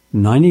the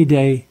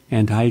 90-day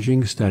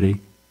anti-aging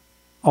study,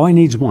 all I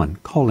need is one.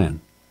 Call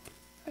in.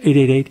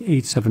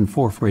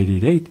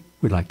 888-874-4888.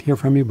 We'd like to hear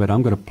from you, but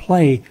I'm going to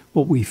play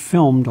what we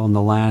filmed on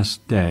the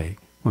last day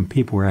when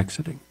people were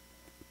exiting.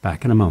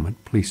 Back in a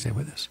moment. Please stay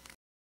with us.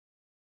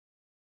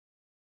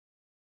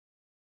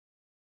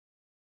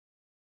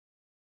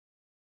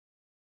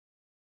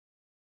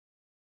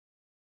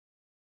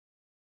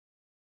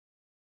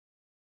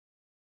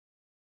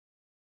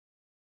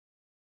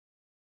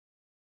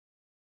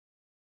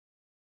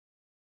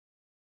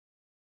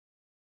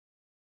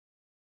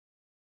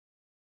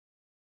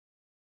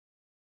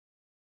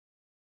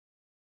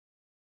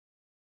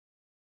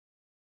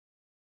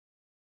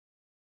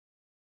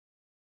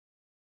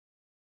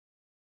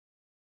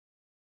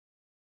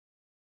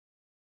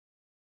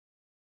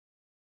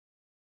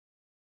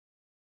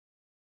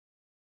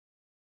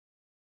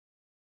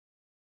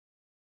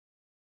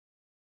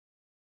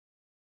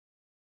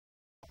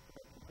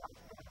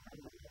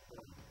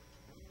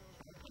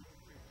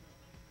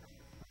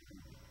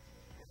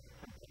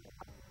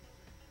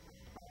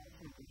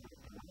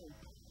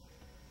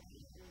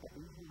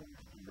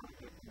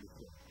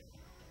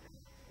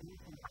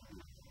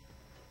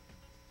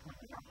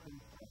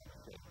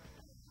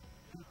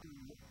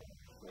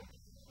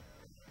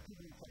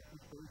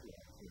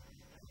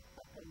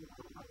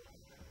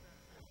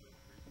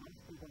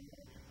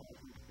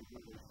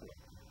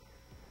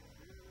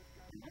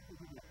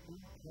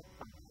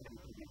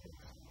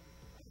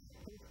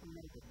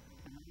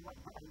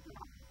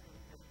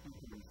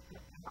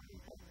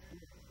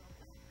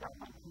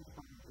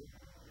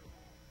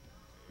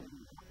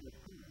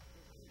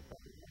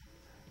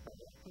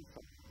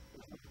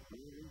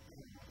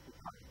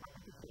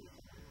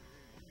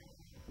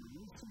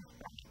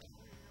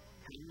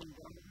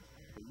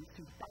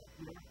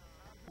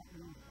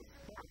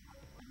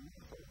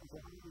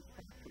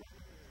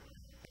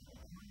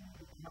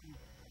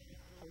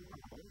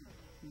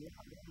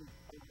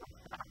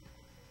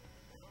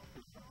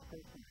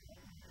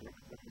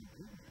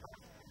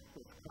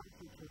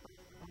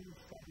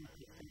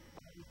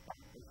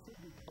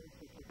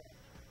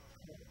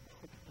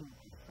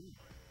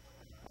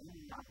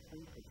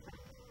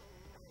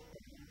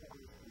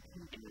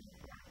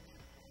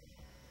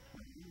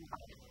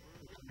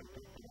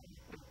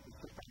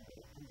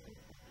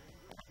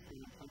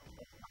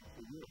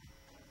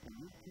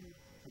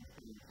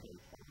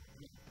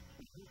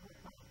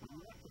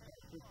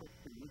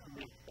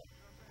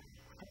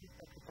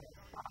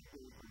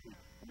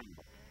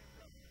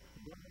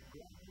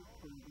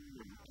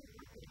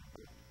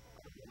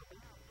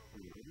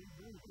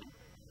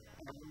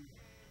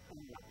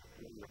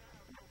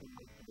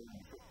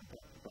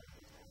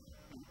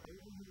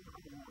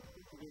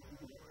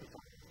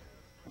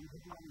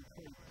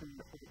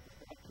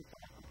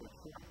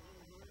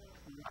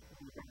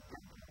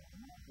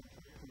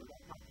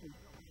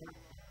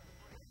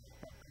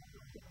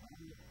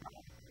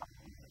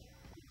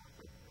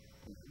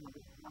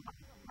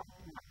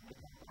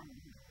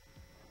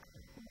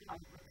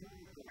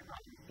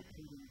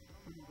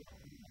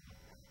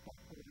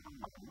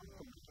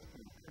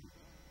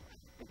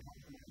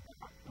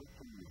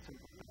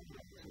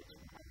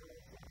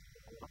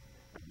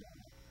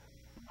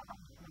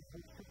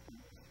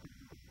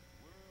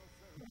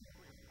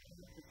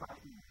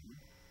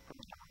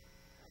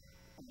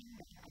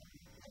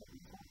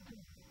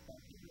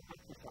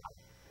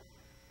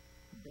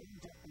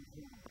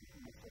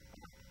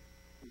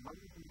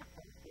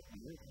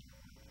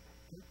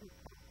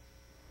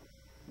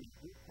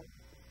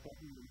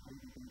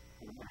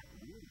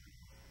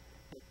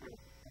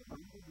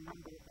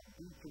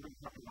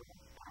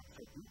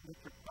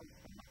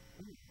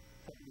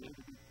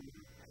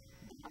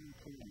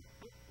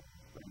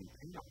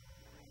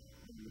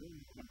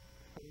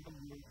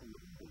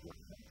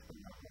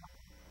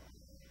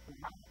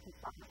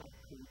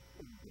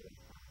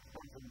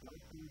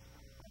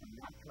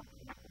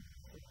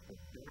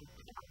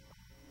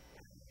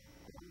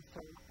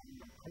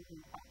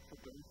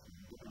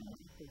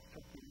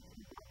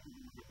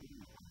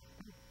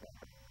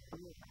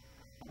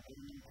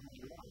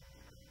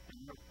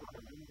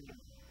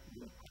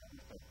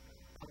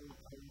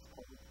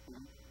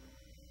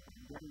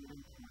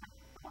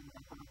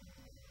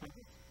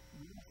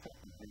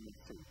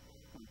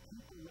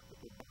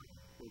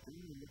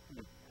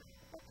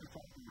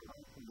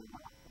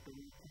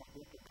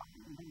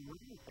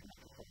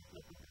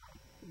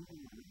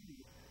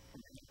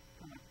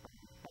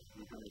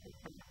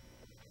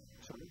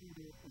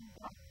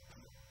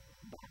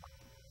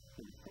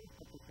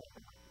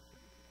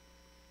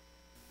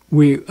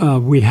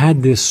 We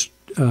had this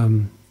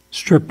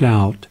stripped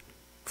out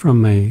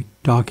from a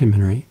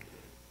documentary,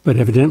 but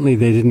evidently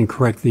they didn't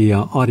correct the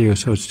audio,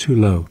 so it's too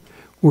low.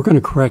 We're going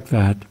to correct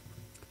that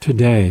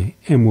today,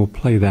 and we'll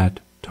play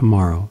that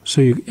tomorrow,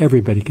 so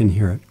everybody can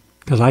hear it,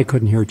 because I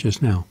couldn't hear it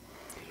just now.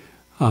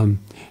 In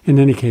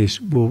any case,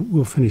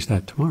 we'll finish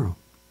that tomorrow.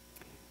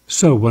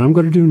 So what I'm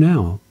going to do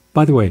now,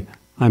 by the way,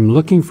 I'm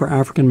looking for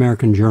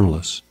African-American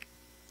journalists.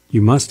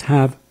 You must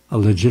have a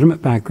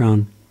legitimate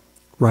background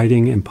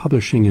writing and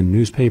publishing in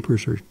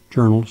newspapers or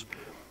journals.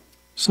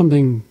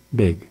 Something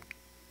big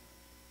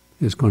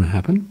is going to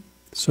happen.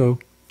 So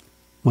I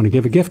want to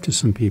give a gift to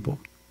some people.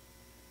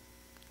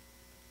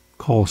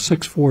 Call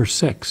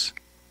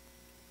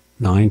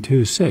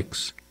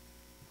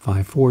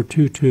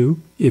 646-926-5422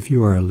 if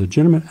you are a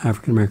legitimate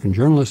African-American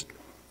journalist,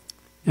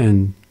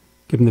 and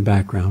give them the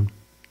background.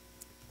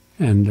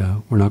 And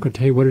we're not going to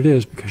tell you what it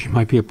is, because you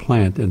might be a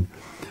plant, and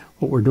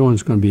what we're doing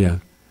is going to be a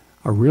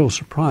real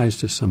surprise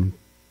to some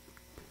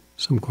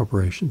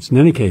corporations. In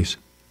any case,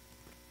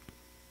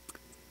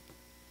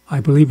 I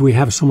believe we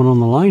have someone on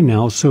the line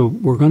now, so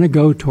we're going to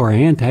go to our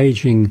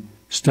anti-aging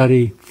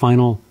study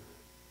final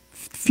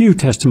few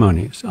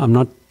testimonies. I'm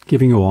not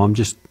giving you all, I'm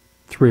just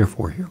 3 or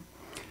 4 here.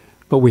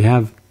 But we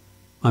have,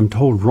 I'm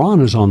told Ron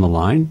is on the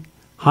line.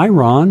 Hi,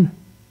 Ron.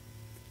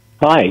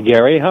 Hi,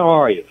 Gary. How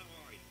are you?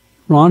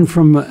 Ron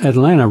from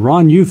Atlanta.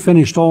 Ron, you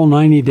finished all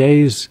 90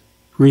 days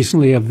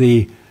recently of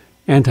the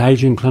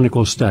anti-aging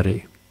clinical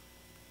study.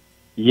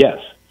 Yes.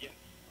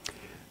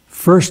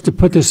 First, to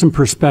put this in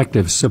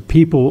perspective so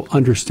people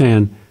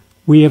understand,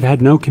 we have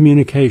had no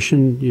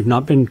communication. You've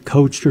not been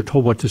coached or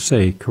told what to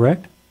say,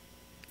 correct?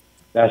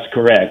 That's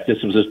correct.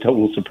 This was a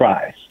total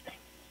surprise.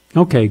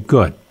 Okay,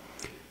 good.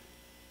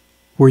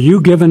 Were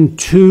you given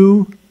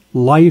 2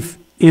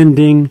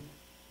 life-ending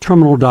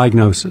terminal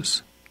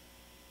diagnoses?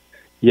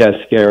 Yes,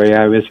 Gary.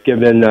 I was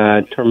given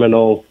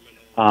terminal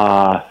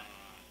chronic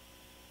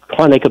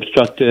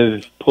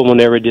obstructive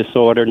pulmonary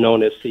disorder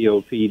known as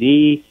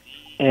COPD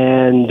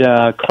and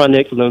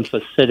chronic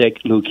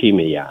lymphocytic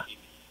leukemia.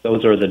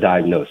 Those are the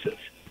diagnoses.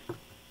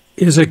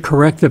 Is it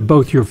correct that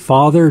both your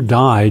father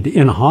died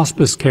in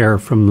hospice care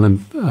from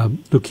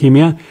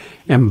leukemia,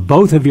 and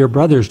both of your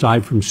brothers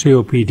died from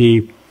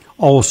COPD,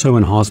 also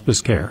in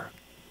hospice care?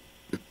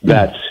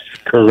 That's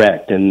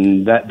correct,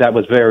 and that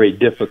was very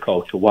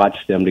difficult to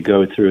watch them to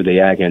go through the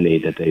agony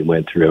that they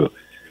went through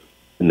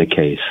in the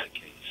case.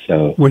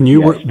 So when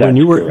you were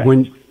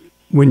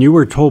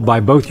told by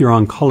both your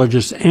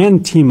oncologists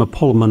and team of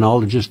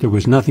pulmonologists there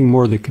was nothing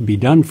more that could be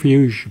done for you,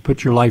 you should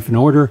put your life in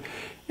order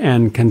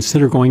and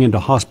consider going into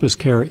hospice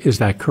care, is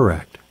that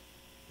correct?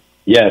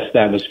 Yes,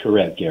 that was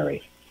correct,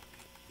 Gary.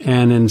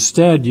 And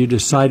instead you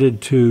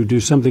decided to do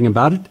something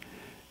about it,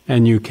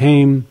 and you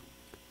came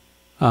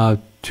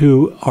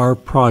to our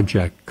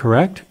project,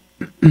 correct?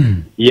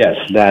 Yes,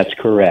 that's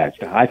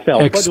correct. I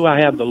felt, what do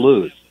I have to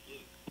lose?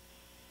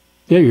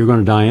 Yeah, you're going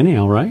to die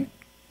anyhow, right?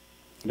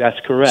 That's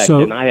correct.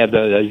 So, and I had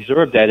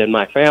observed that in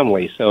my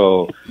family.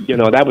 So,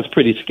 that was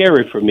pretty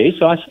scary for me.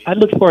 So I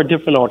looked for a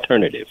different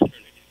alternative.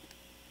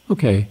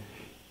 okay.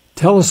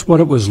 Tell us what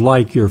it was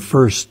like your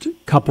first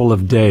couple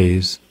of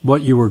days,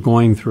 what you were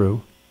going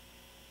through.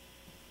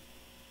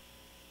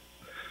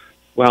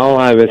 Well,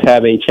 I was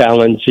having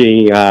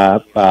challenging,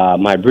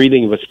 my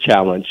breathing was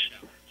challenged.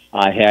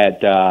 I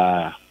had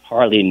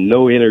hardly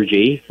no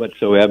energy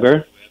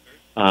whatsoever.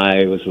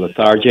 I was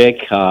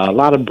lethargic, a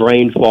lot of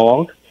brain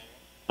fog.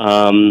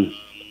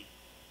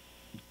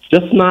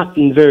 Just not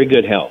in very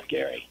good health,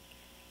 Gary.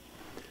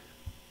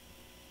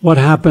 What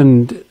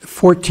happened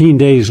 14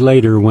 days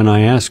later when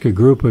I asked a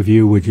group of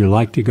you, would you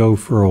like to go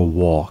for a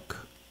walk?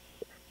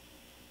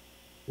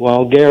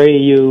 Well, Gary,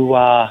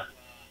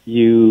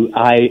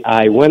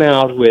 I went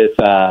out with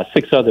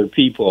 6 other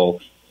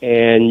people,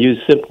 and you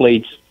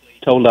simply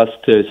told us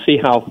to see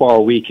how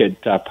far we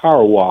could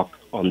power walk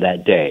on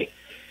that day.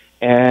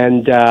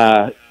 And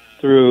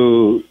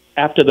after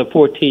the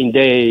 14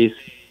 days,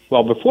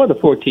 well, before the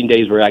 14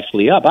 days were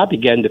actually up, I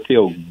began to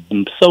feel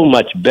so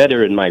much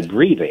better in my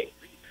breathing.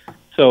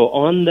 So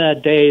on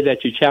that day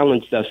that you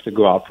challenged us to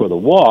go out for the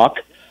walk,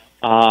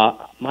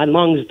 my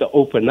lungs to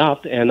open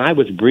up, and I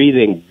was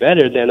breathing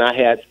better than I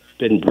had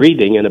been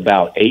breathing in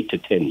about 8 to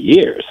 10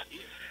 years.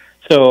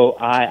 So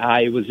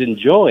I was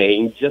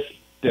enjoying just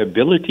the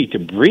ability to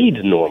breathe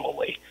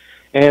normally.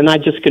 And I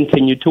just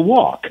continued to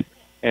walk.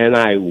 And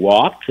I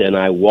walked,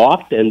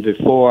 and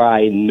before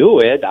I knew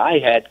it, I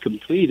had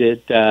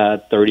completed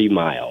 30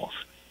 miles.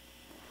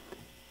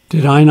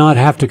 Did I not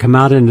have to come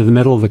out into the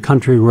middle of the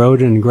country road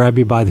and grab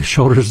you by the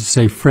shoulders and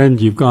say, friend,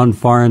 you've gone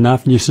far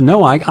enough? And you said,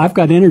 no, I've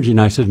got energy.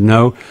 And I said,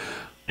 no,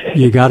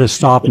 you got to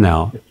stop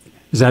now.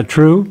 Is that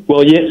true?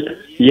 Well,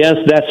 yes,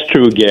 that's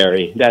true,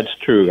 Gary. That's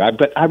true.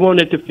 But I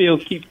wanted to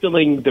keep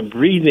feeling the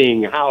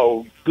breathing,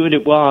 how good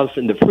it was,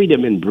 and the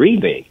freedom in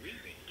breathing.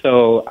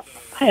 So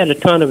I had a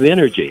ton of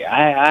energy.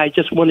 I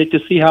just wanted to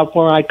see how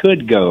far I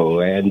could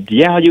go. And,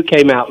 yeah, you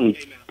came out and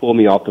pulled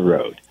me off the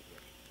road.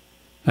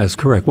 That's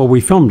correct. Well,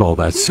 we filmed all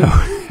that, so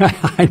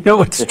I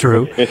know it's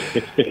true.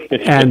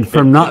 And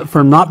from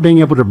not being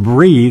able to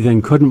breathe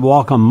and couldn't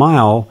walk a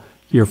mile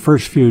your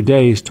first few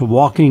days to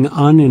walking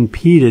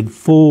unimpeded,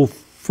 full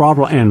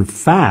throttle and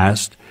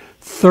fast,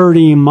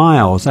 30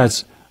 miles.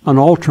 That's an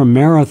ultra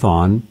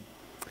marathon.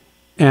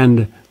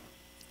 And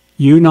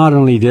you not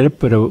only did it,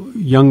 but a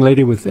young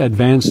lady with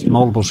advanced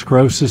multiple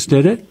sclerosis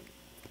did it.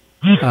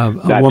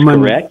 That's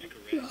correct.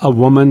 A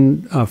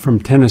woman from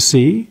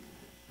Tennessee,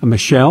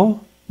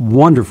 Michelle.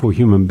 Wonderful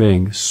human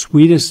being,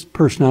 sweetest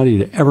personality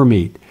to ever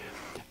meet.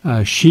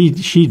 She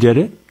did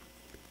it.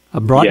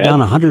 Brought down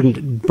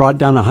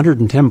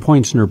 110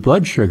 points in her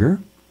blood sugar.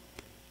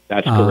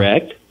 That's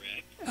correct.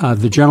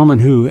 The gentleman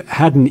who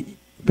hadn't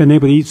been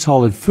able to eat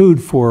solid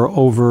food for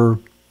over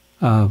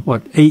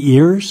 8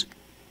 years.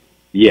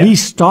 Yeah. He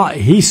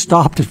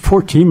stopped at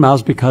 14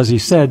 miles because he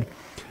said,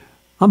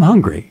 "I'm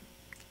hungry."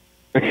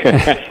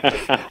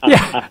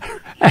 Yeah.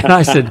 And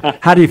I said,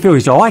 "How do you feel?" He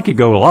said, "Oh, I could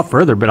go a lot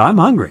further, but I'm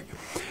hungry."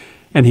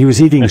 And he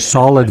was eating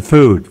solid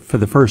food for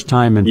the first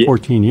time in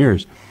 14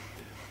 years.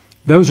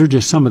 Those are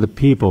just some of the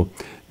people.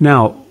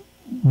 Now,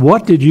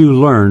 what did you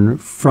learn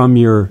from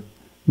your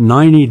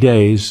 90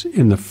 days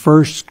in the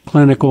first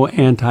clinical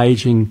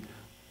anti-aging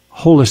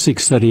holistic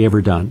study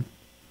ever done?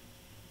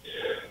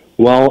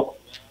 Well,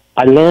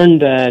 I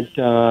learned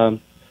that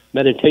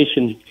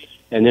meditation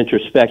and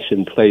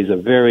introspection plays a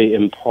very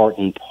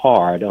important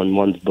part on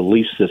one's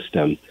belief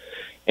system.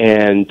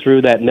 And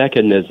through that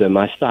mechanism,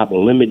 I stopped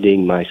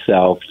limiting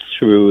myself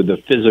through the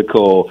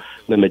physical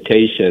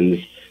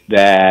limitations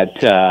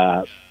that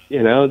I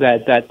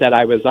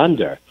was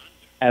under.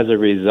 As a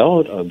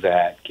result of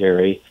that,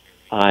 Gary,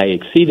 I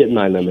exceeded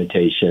my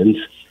limitations,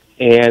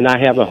 and I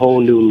have a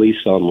whole new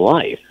lease on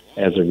life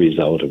as a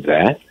result of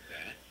that.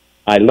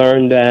 I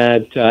learned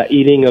that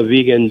eating a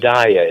vegan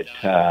diet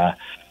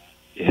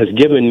has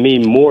given me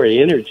more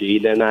energy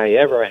than I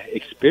ever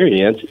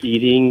experienced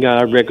eating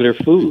regular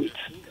foods.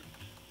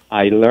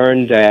 I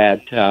learned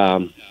that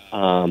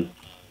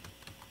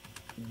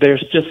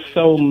there's just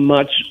so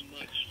much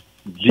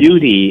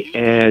beauty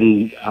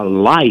and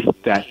life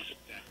that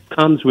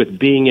comes with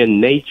being in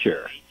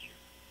nature.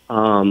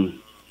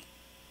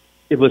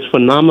 It was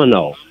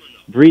phenomenal,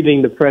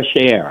 breathing the fresh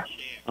air,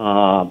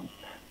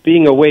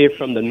 being away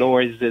from the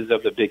noises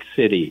of the big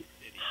city,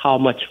 how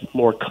much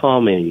more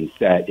calming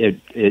that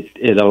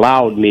it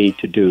allowed me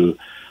to do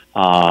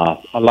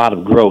a lot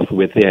of growth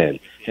within.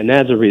 And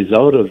as a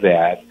result of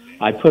that,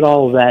 I put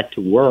all of that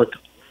to work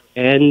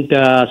and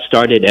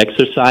started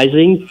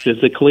exercising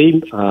physically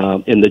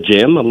in the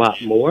gym a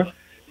lot more,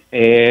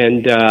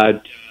 and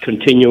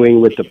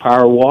continuing with the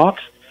power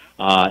walks.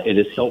 It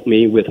has helped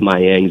me with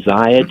my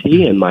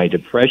anxiety and my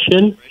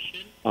depression.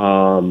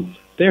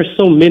 There's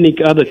so many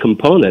other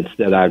components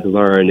that I've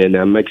learned, and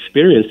I'm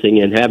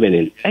experiencing and having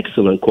an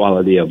excellent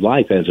quality of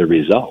life as a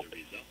result.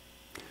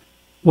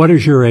 What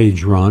is your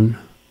age, Ron?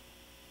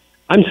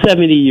 I'm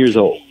 70 years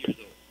old.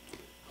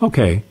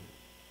 Okay.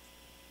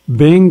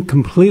 Being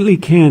completely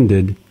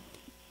candid,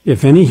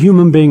 if any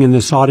human being in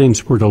this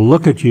audience were to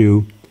look at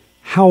you,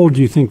 how old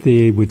do you think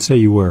they would say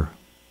you were?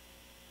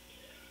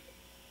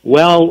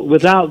 Well,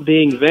 without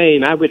being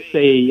vain, I would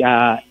say,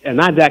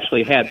 and I've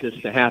actually had this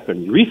to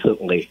happen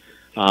recently.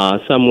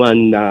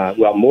 Someone,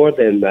 more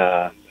than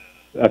a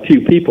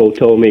few people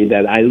told me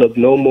that I look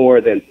no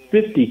more than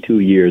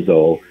 52 years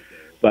old.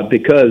 But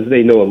because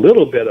they know a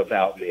little bit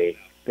about me,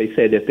 they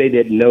said if they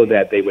didn't know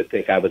that, they would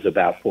think I was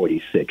about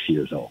 46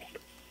 years old.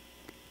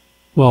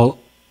 Well,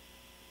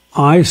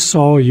 I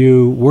saw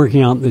you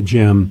working out in the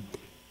gym.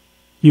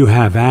 You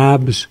have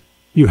abs.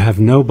 You have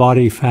no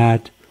body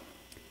fat.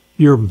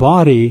 Your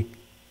body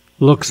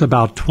looks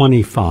about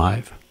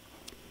 25.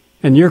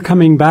 And you're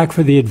coming back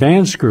for the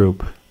advanced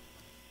group.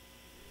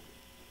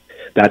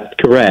 That's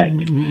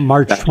correct.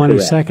 March That's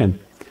 22nd. Correct.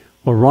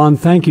 Well, Ron,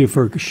 thank you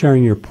for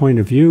sharing your point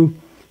of view.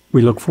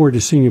 We look forward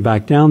to seeing you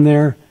back down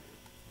there.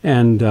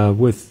 And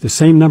with the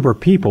same number of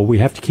people, we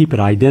have to keep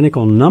it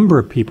identical number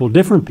of people,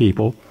 different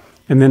people,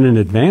 and then an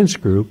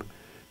advanced group,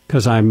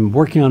 because I'm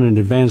working on an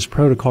advanced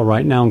protocol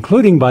right now,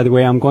 including, by the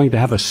way, I'm going to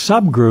have a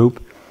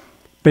subgroup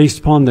based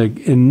upon the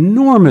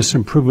enormous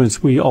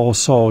improvements we all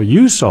saw,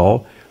 you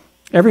saw,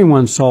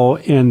 everyone saw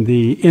in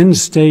the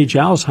end-stage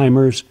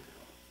Alzheimer's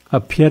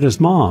of Pieta's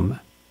mom.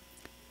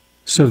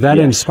 So that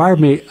Yes. inspired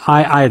me.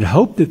 I had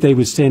hoped that they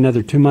would stay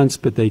another 2 months,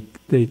 but they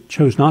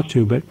chose not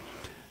to. But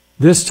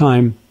this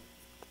time,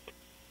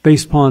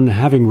 based upon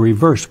having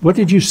reversed, what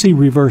did you see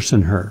reverse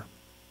in her?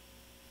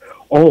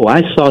 Oh,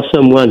 I saw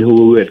someone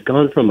who had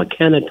gone from a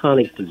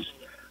catatonic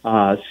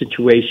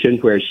situation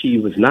where she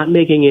was not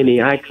making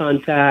any eye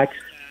contact,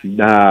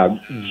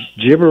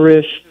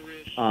 gibberish,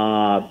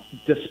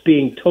 just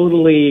being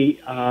totally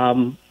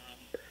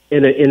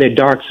in a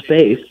dark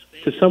space,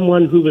 to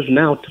someone who was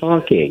now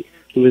talking,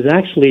 who was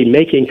actually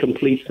making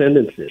complete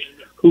sentences,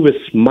 who was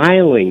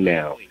smiling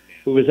now,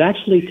 who was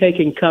actually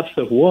taking cups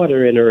of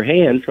water in her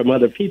hand from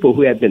other people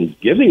who had been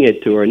giving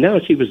it to her. Now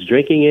she was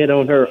drinking it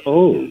on her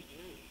own.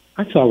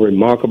 I saw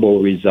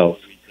remarkable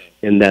results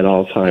in that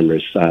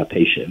Alzheimer's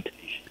patient.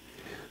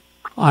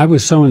 I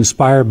was so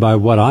inspired by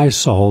what I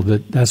saw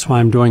that's why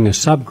I'm doing a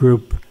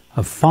subgroup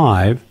of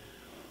 5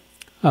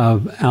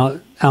 of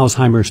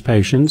Alzheimer's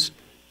patients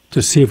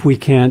to see if we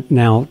can't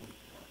now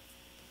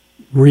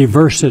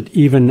reverse it,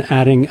 even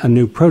adding a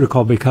new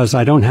protocol, because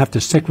I don't have to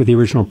stick with the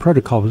original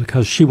protocol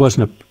because she was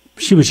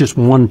just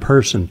one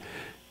person.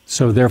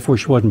 So therefore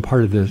she wasn't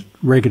part of the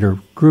regular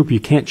group. You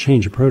can't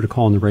change a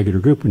protocol in the regular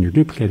group when you're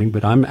duplicating,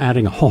 but I'm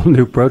adding a whole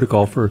new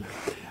protocol for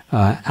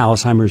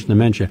Alzheimer's and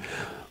dementia.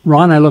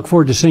 Ron, I look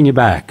forward to seeing you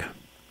back.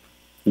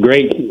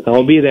 Great.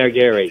 I'll be there,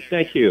 Gary.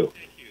 Thank you.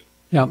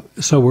 Yeah,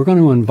 so we're going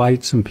to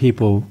invite some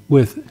people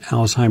with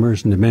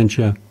Alzheimer's and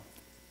dementia,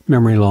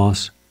 memory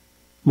loss,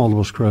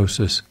 multiple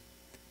sclerosis.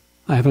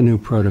 I have a new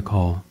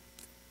protocol,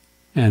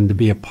 and to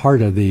be a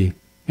part of the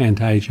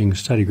anti-aging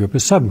study group, a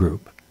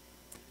subgroup.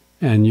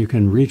 And you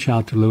can reach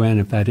out to Luann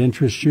if that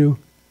interests you,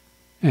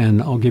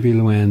 and I'll give you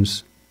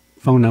Luann's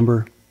phone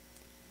number.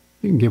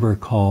 You can give her a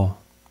call,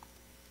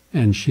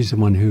 and she's the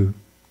one who,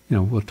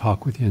 will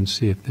talk with you and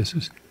see if this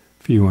is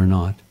for you or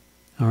not.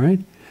 All right?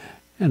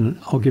 And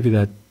I'll give you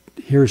that.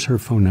 Here's her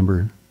phone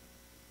number,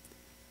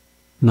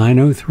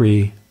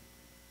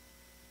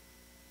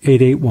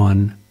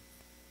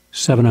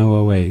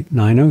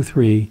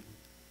 903-881-7008,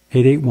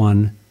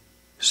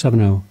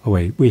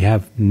 903-881-7008. We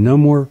have no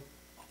more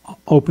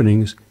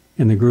openings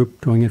in the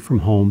group doing it from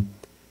home,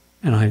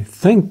 and I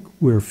think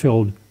we're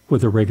filled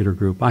with a regular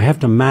group. I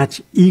have to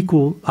match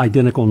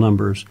identical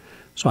numbers,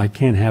 so I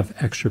can't have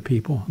extra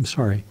people. I'm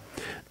sorry.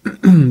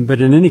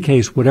 But in any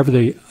case, whatever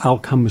the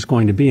outcome is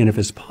going to be, and if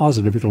it's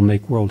positive, it'll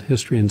make world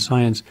history and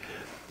science,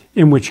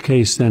 in which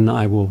case then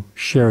I will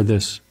share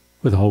this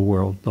with the whole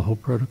world, the whole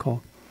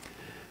protocol.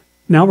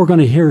 Now we're going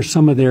to hear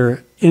some of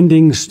their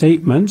ending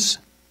statements.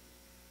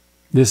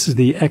 This is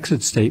the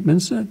exit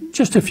statements,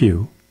 just a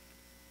few.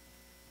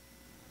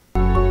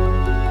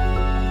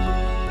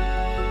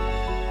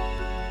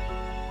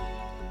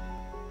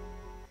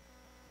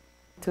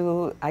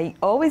 I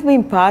always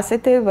been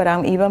positive, but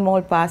I'm even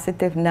more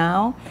positive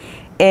now.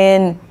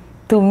 And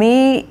to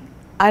me,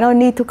 I don't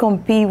need to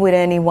compete with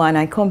anyone.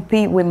 I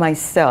compete with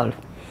myself.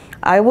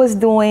 I was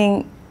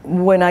doing,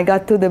 when I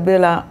got to the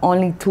villa,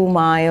 only 2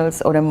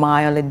 miles or a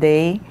mile a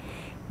day.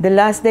 The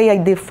last day I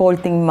did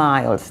 14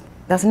 miles.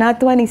 That's not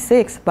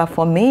 26, but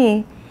for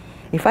me,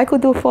 if I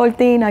could do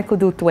 14, I could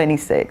do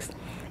 26.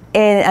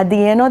 And at the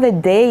end of the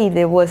day,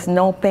 there was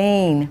no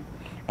pain.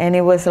 And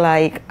it was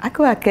like, I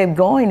could have kept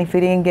going if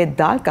it didn't get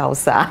dark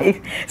outside.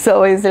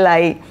 So it's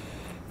like,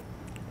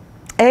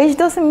 age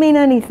doesn't mean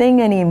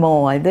anything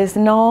anymore. I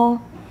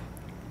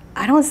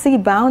don't see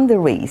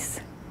boundaries.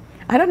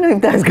 I don't know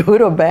if that's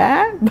good or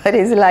bad, but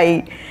it's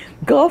like,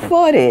 go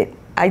for it.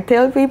 I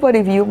tell people,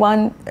 if you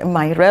want,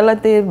 my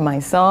relative, my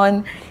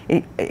son,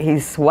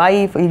 his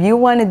wife, if you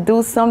want to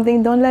do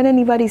something, don't let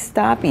anybody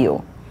stop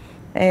you.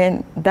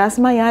 And that's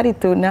my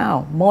attitude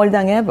now, more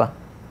than ever.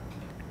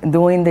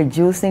 doing the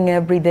juicing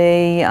every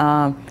day,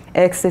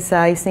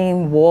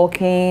 exercising,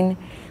 walking,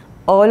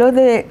 all of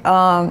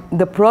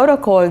the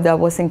protocol that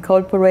was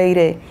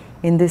incorporated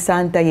in this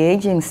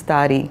anti-aging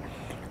study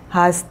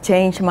has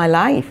changed my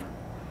life.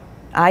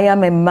 I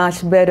am a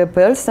much better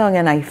person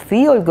and I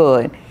feel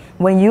good.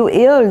 When you're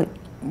ill,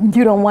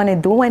 you don't want to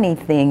do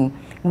anything.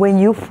 When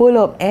you're full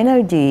of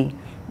energy,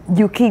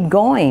 you keep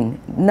going.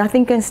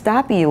 Nothing can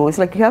stop you. It's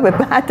like you have a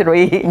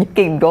battery and you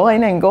keep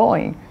going and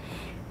going.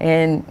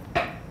 And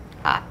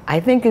I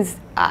think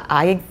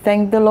I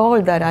thank the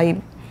Lord that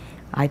I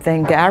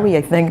thank Gary,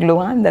 I thank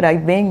Luan that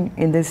I've been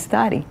in this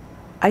study.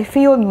 I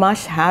feel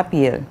much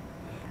happier.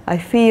 I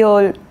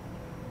feel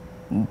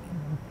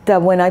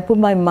that when I put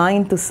my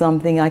mind to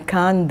something, I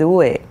can't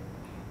do it.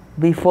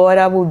 Before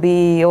I would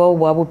be, oh,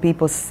 what would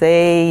people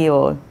say,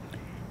 or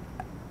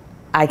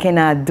I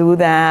cannot do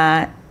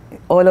that.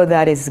 All of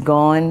that is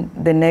gone.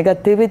 The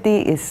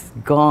negativity is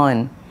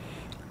gone.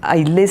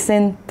 I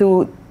listen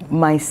to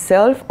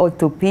myself or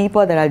to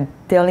people that are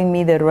telling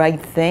me the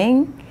right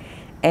thing,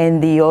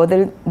 and the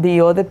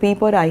other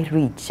people I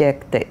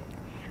reject it.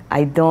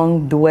 I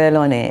don't dwell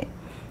on it.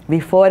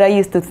 Before I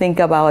used to think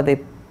about the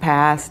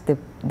past,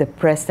 the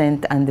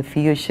present, and the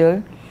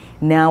future.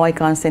 Now I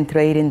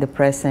concentrate in the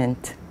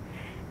present.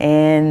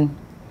 And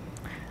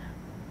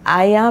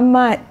I'm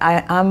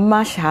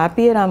much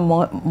happier, I'm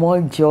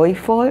more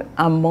joyful,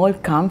 I'm more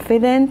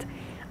confident.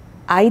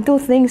 I do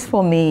things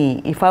for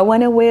me. If I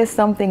want to wear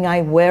something,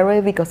 I wear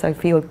it because I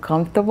feel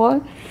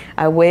comfortable.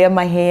 I wear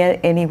my hair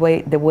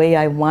anyway, the way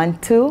I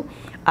want to.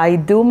 I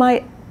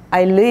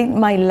live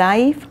my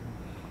life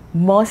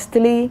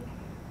mostly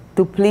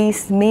to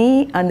please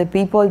me and the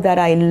people that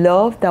I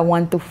love that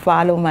want to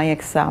follow my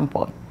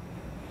example.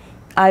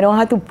 I don't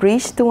have to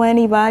preach to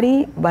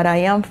anybody, but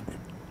I'm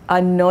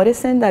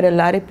noticing that a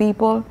lot of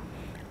people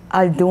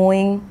are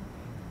doing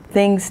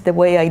things the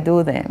way I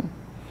do them.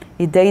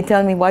 If they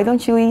tell me, why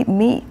don't you eat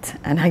meat?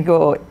 And I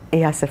go,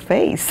 it has a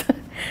face.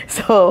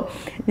 So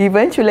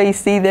eventually I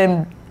see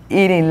them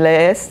eating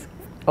less,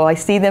 or I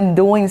see them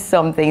doing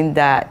something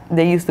that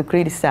they used to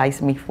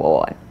criticize me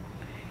for.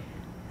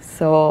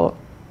 So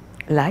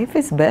life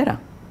is better.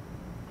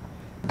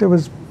 There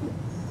was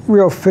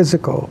real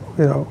physical,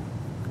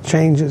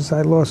 changes.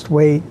 I lost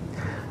weight,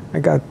 I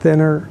got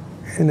thinner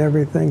and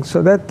everything.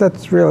 So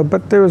that's real.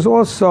 But there was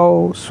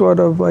also sort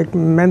of like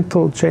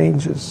mental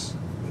changes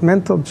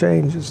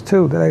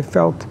too, that I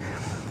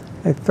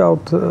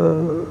felt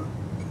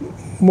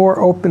more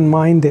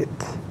open-minded.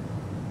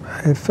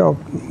 I felt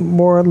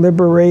more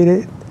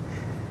liberated,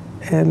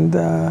 and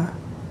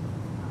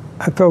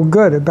I felt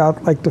good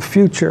about like the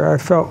future. I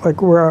felt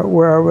like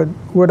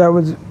what I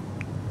was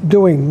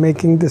doing,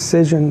 making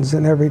decisions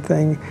and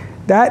everything.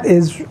 That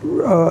is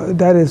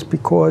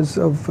because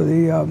of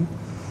the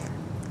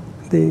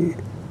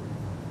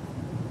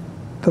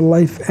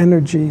life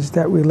energies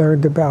that we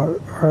learned about,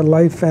 our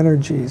life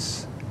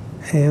energies.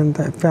 And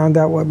I found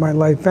out what my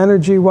life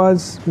energy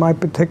was, my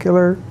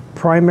particular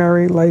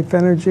primary life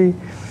energy.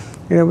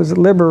 And it was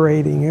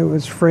liberating. It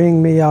was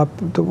freeing me up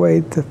the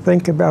way to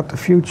think about the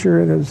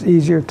future, and it was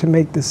easier to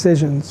make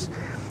decisions.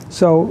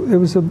 So it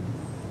was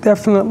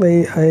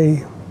definitely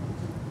a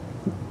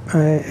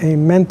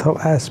mental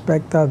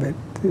aspect of it,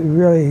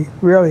 really,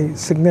 really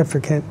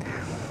significant.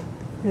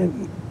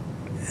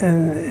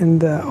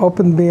 And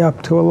opened me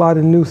up to a lot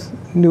of new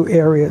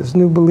areas,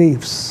 new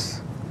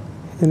beliefs,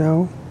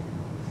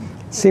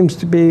 Seems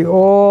to be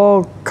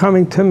all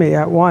coming to me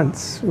at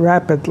once,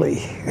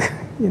 rapidly,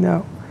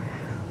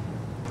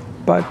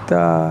 But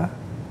I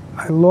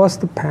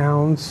lost the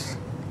pounds,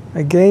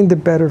 I gained a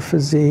better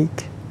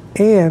physique,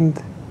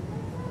 and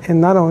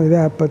not only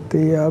that, but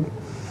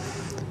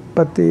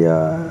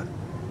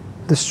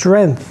the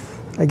strength.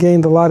 I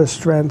gained a lot of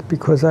strength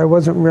because I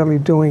wasn't really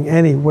doing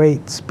any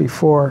weights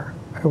before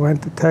I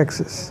went to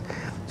Texas.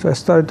 So I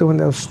started doing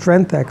those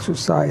strength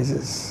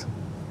exercises,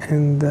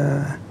 and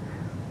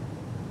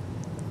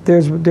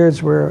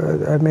there's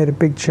where I made a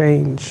big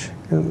change,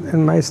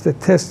 and my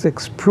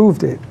statistics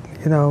proved it.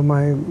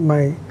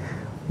 My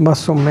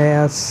muscle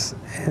mass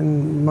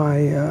and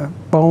my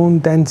bone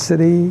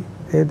density,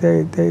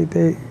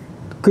 they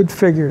good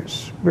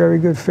figures, very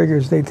good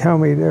figures. They tell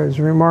me that it's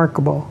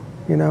remarkable,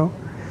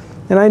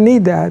 And I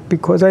needed that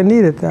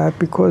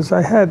because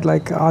I had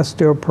like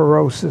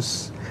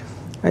osteoporosis.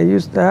 I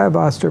used to have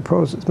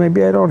osteoporosis.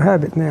 Maybe I don't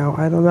have it now,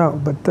 I don't know.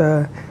 But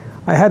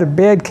I had a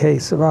bad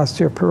case of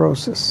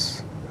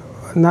osteoporosis.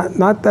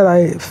 Not that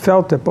I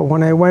felt it, but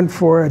when I went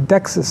for a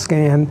DEXA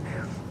scan,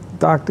 the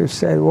doctor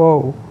said,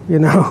 whoa,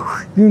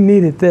 you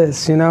needed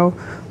this,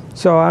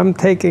 So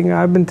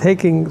I've been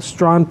taking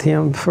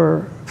strontium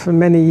for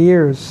many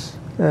years.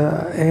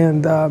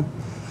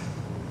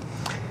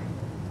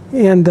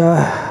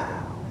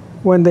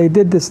 When they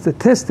did the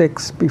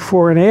statistics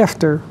before and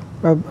after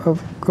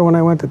of when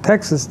I went to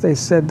Texas, they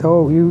said,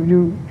 oh,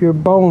 your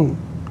bone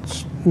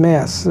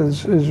mass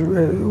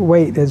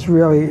weight has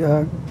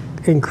really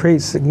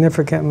increased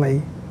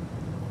significantly.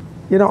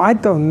 I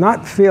do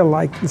not feel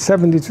like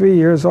 73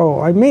 years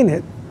old. I mean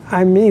it.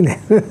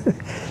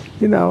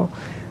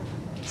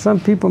 Some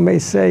people may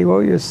say,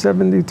 well, you're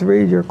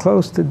 73, you're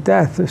close to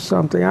death or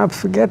something. I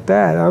forget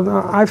that.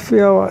 I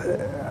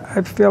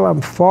feel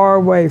I'm far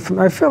away from,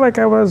 I feel like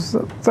I was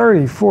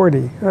 30,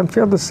 40. I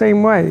feel the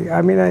same way.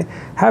 I mean, I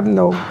have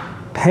no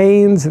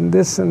pains and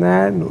this and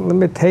that and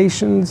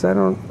limitations. I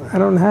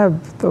don't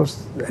have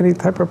any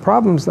type of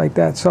problems like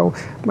that. So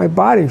my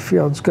body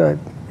feels good.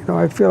 You know,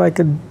 I feel I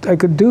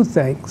could do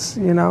things,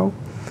 you know.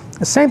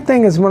 The same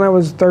thing as when I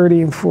was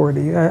 30 and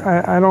 40.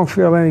 I don't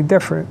feel any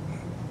different.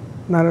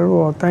 Not at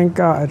all, thank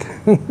God.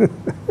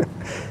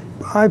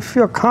 I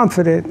feel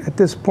confident at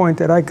this point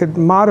that I could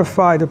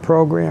modify the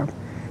program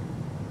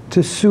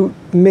to suit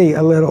me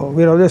a little,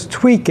 you know, just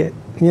tweak it,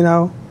 you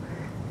know.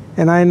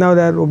 And I know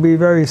that will be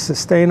very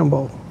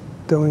sustainable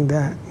doing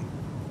that.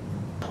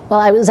 Well,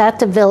 I was at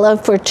the villa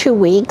for 2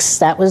 weeks.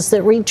 That was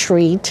the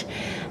retreat.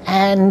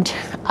 And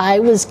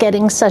I was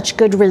getting such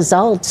good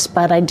results,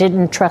 but I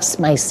didn't trust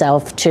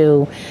myself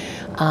to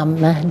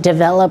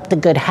develop the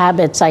good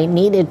habits I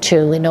needed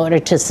to in order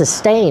to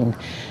sustain.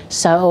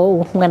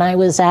 So when I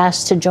was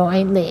asked to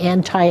join the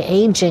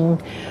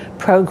anti-aging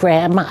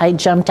program, I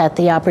jumped at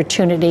the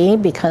opportunity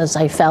because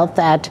I felt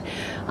that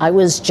I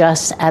was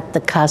just at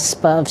the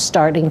cusp of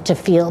starting to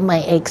feel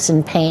my aches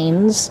and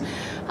pains,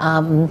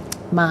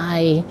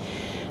 my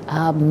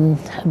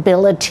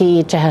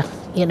ability to,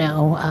 you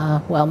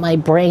know, well, my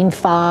brain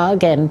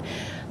fog and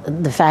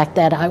the fact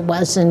that I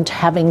wasn't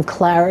having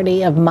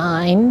clarity of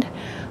mind.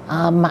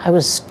 I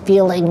was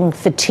feeling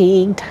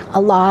fatigued a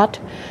lot,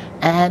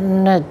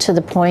 and to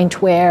the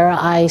point where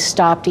I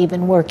stopped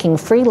even working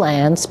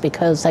freelance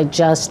because I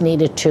just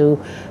needed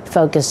to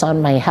focus on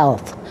my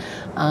health.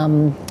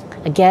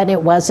 Again,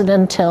 it wasn't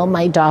until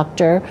my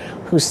doctor,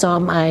 who saw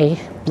my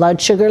blood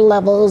sugar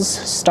levels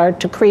start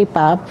to creep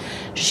up,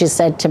 she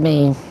said to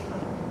me,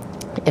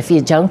 if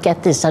you don't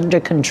get this under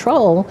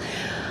control,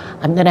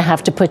 I'm going to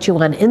have to put you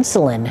on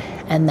insulin.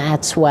 And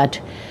that's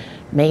what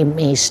made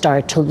me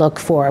start to look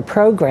for a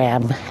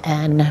program.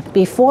 And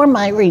before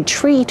my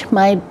retreat,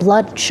 my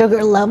blood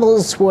sugar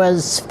levels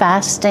was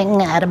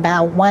fasting at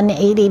about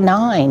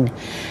 189.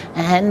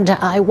 And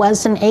I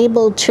wasn't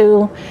able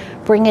to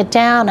bring it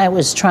down. I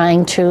was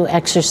trying to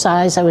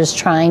exercise, I was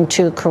trying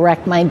to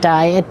correct my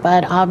diet,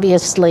 but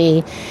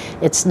obviously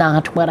it's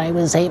not what I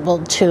was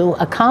able to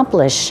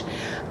accomplish.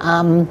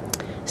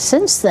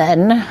 Since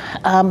then,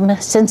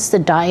 since the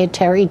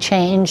dietary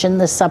change and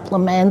the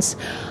supplements,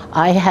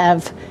 I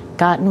have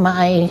gotten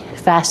my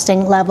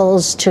fasting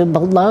levels to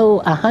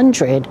below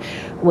 100,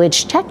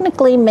 which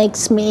technically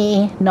makes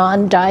me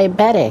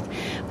non-diabetic,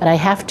 but I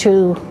have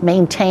to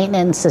maintain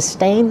and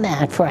sustain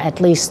that for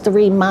at least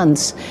 3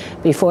 months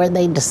before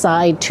they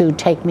decide to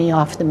take me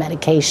off the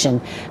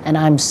medication, and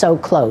I'm so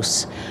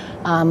close.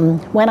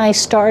 When I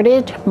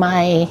started,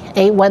 my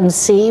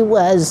A1C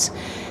was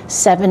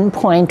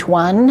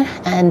 7.1,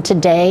 and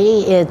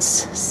today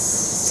it's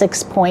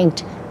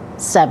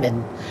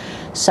 6.7.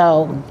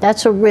 So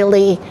that's a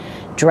really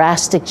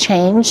drastic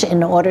change.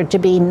 In order to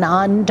be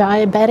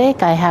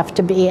non-diabetic, I have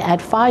to be at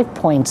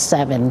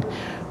 5.7,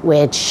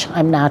 which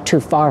I'm not too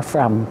far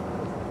from.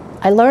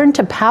 I learned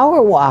to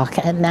power walk,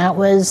 and that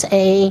was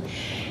a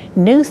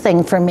new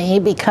thing for me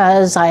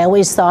because I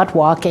always thought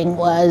walking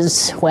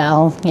was,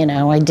 well, you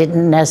know, I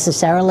didn't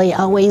necessarily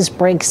always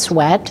break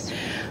sweat.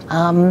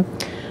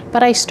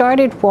 But I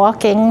started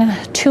walking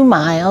 2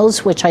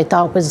 miles, which I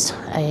thought was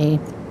a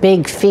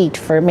big feat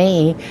for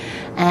me.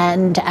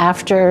 And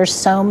after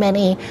so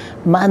many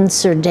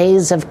months or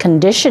days of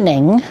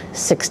conditioning,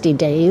 60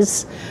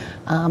 days,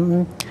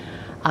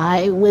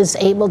 I was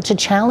able to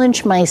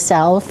challenge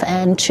myself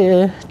and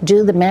to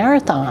do the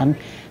marathon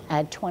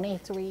at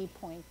 23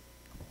 point.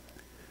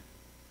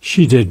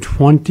 She did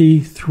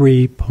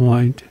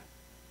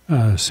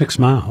 23.6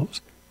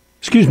 miles.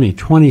 Excuse me,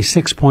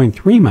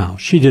 26.3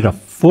 miles. She did a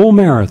full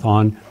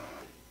marathon,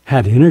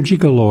 had energy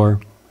galore,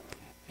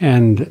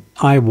 and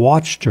I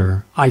watched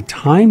her. I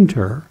timed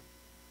her.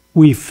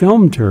 We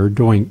filmed her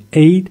doing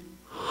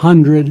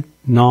 800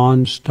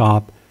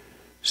 non-stop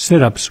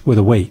sit-ups with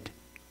a weight.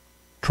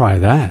 Try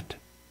that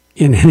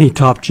in any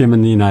top gym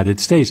in the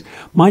United States.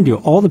 Mind you,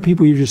 all the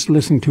people you just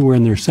listened to were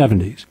in their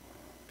 70s.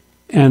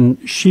 And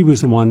she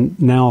was the one,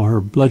 now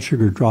her blood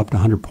sugar dropped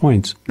 100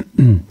 points.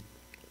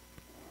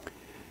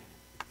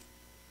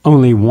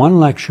 Only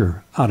one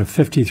lecture out of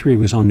 53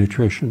 was on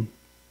nutrition.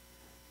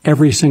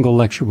 Every single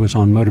lecture was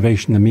on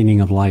motivation, the meaning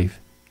of life.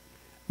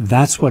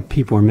 That's what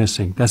people are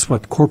missing. That's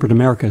what corporate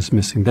America is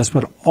missing. That's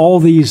what all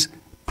these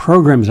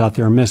programs out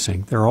there are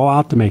missing. They're all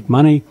out to make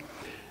money.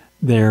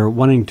 They're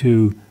wanting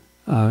to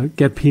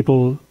get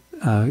people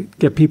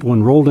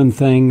enrolled in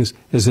things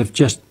as if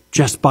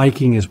just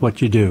biking is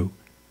what you do,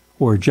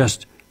 or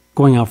just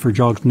going out for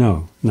jogs.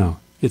 No.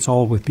 It's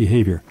all with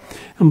behavior.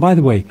 And by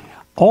the way,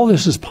 all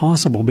this is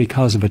possible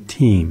because of a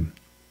team.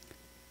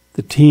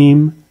 The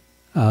team,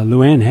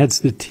 Luann heads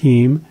the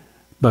team,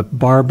 but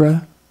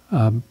Barbara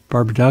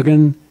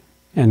Duggan,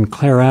 and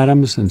Claire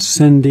Adams, and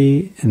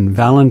Cindy, and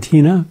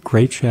Valentina,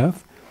 great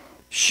chef,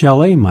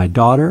 Shelley, my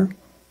daughter,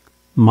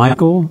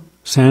 Michael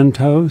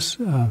Santos,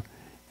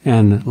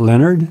 and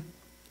Leonard,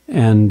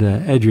 and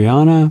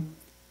Adriana,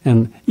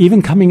 and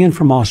even coming in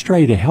from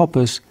Australia to help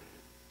us,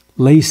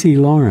 Lacey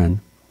Lauren,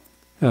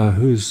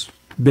 who's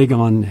big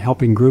on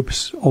helping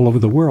groups all over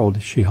the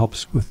world. She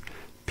helps with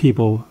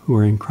people who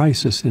are in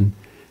crisis. And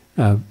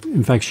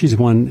in fact,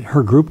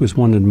 her group was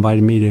one that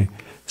invited me to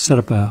set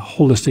up a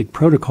holistic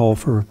protocol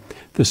for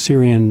the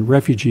Syrian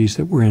refugees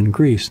that were in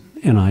Greece,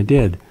 and I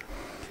did.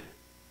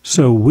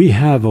 So we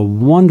have a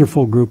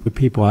wonderful group of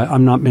people.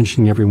 I'm not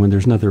mentioning everyone.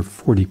 There's another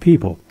 40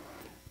 people.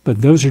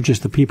 But those are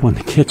just the people in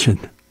the kitchen.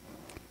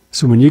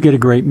 So when you get a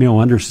great meal,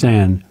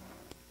 understand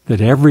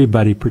that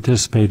everybody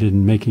participated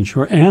in making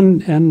sure,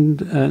 and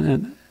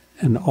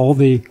all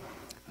the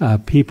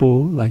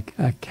people like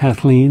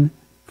Kathleen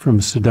from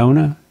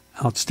Sedona,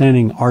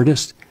 outstanding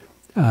artist,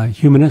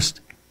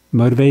 humanist,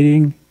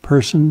 motivating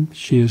person.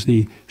 She is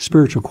the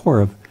spiritual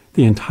core of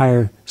the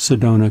entire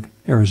Sedona,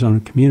 Arizona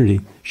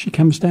community. She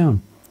comes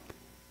down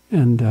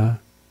and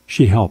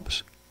she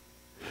helps.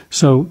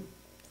 So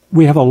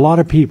we have a lot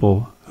of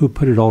people who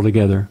put it all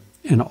together,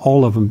 and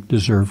all of them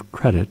deserve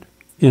credit.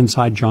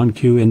 Inside John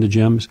Q, in the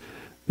gyms,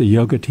 the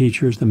yoga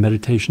teachers, the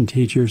meditation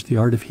teachers, the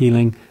art of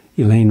healing,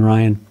 Elaine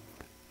Ryan,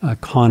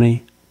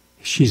 Connie,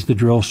 she's the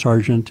drill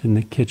sergeant in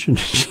the kitchen.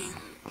 She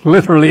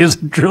literally is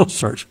a drill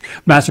sergeant.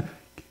 Master,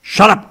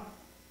 shut up!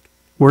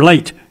 We're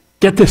late.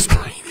 Get this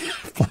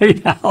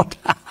plate out.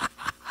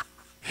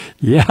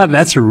 Yeah,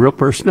 that's a real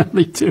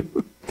personality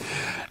too.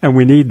 And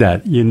we need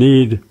that. You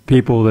need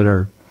people that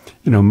are,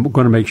 going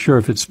to make sure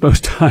if it's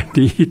supposed time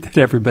to eat that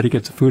everybody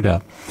gets the food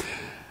out.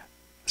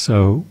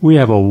 So we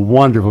have a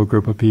wonderful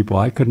group of people.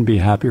 I couldn't be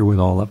happier with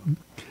all of them.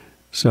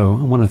 So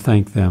I want to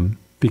thank them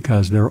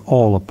because they're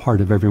all a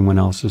part of everyone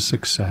else's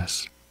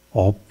success,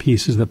 all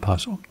pieces of the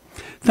puzzle.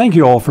 Thank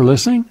you all for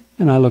listening,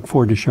 and I look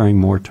forward to sharing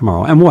more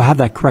tomorrow. And we'll have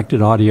that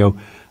corrected audio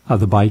of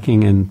the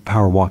biking and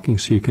power walking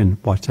so you can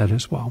watch that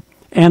as well.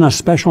 And a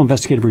special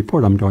investigative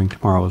report I'm doing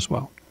tomorrow as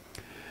well.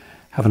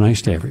 Have a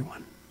nice day,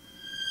 everyone.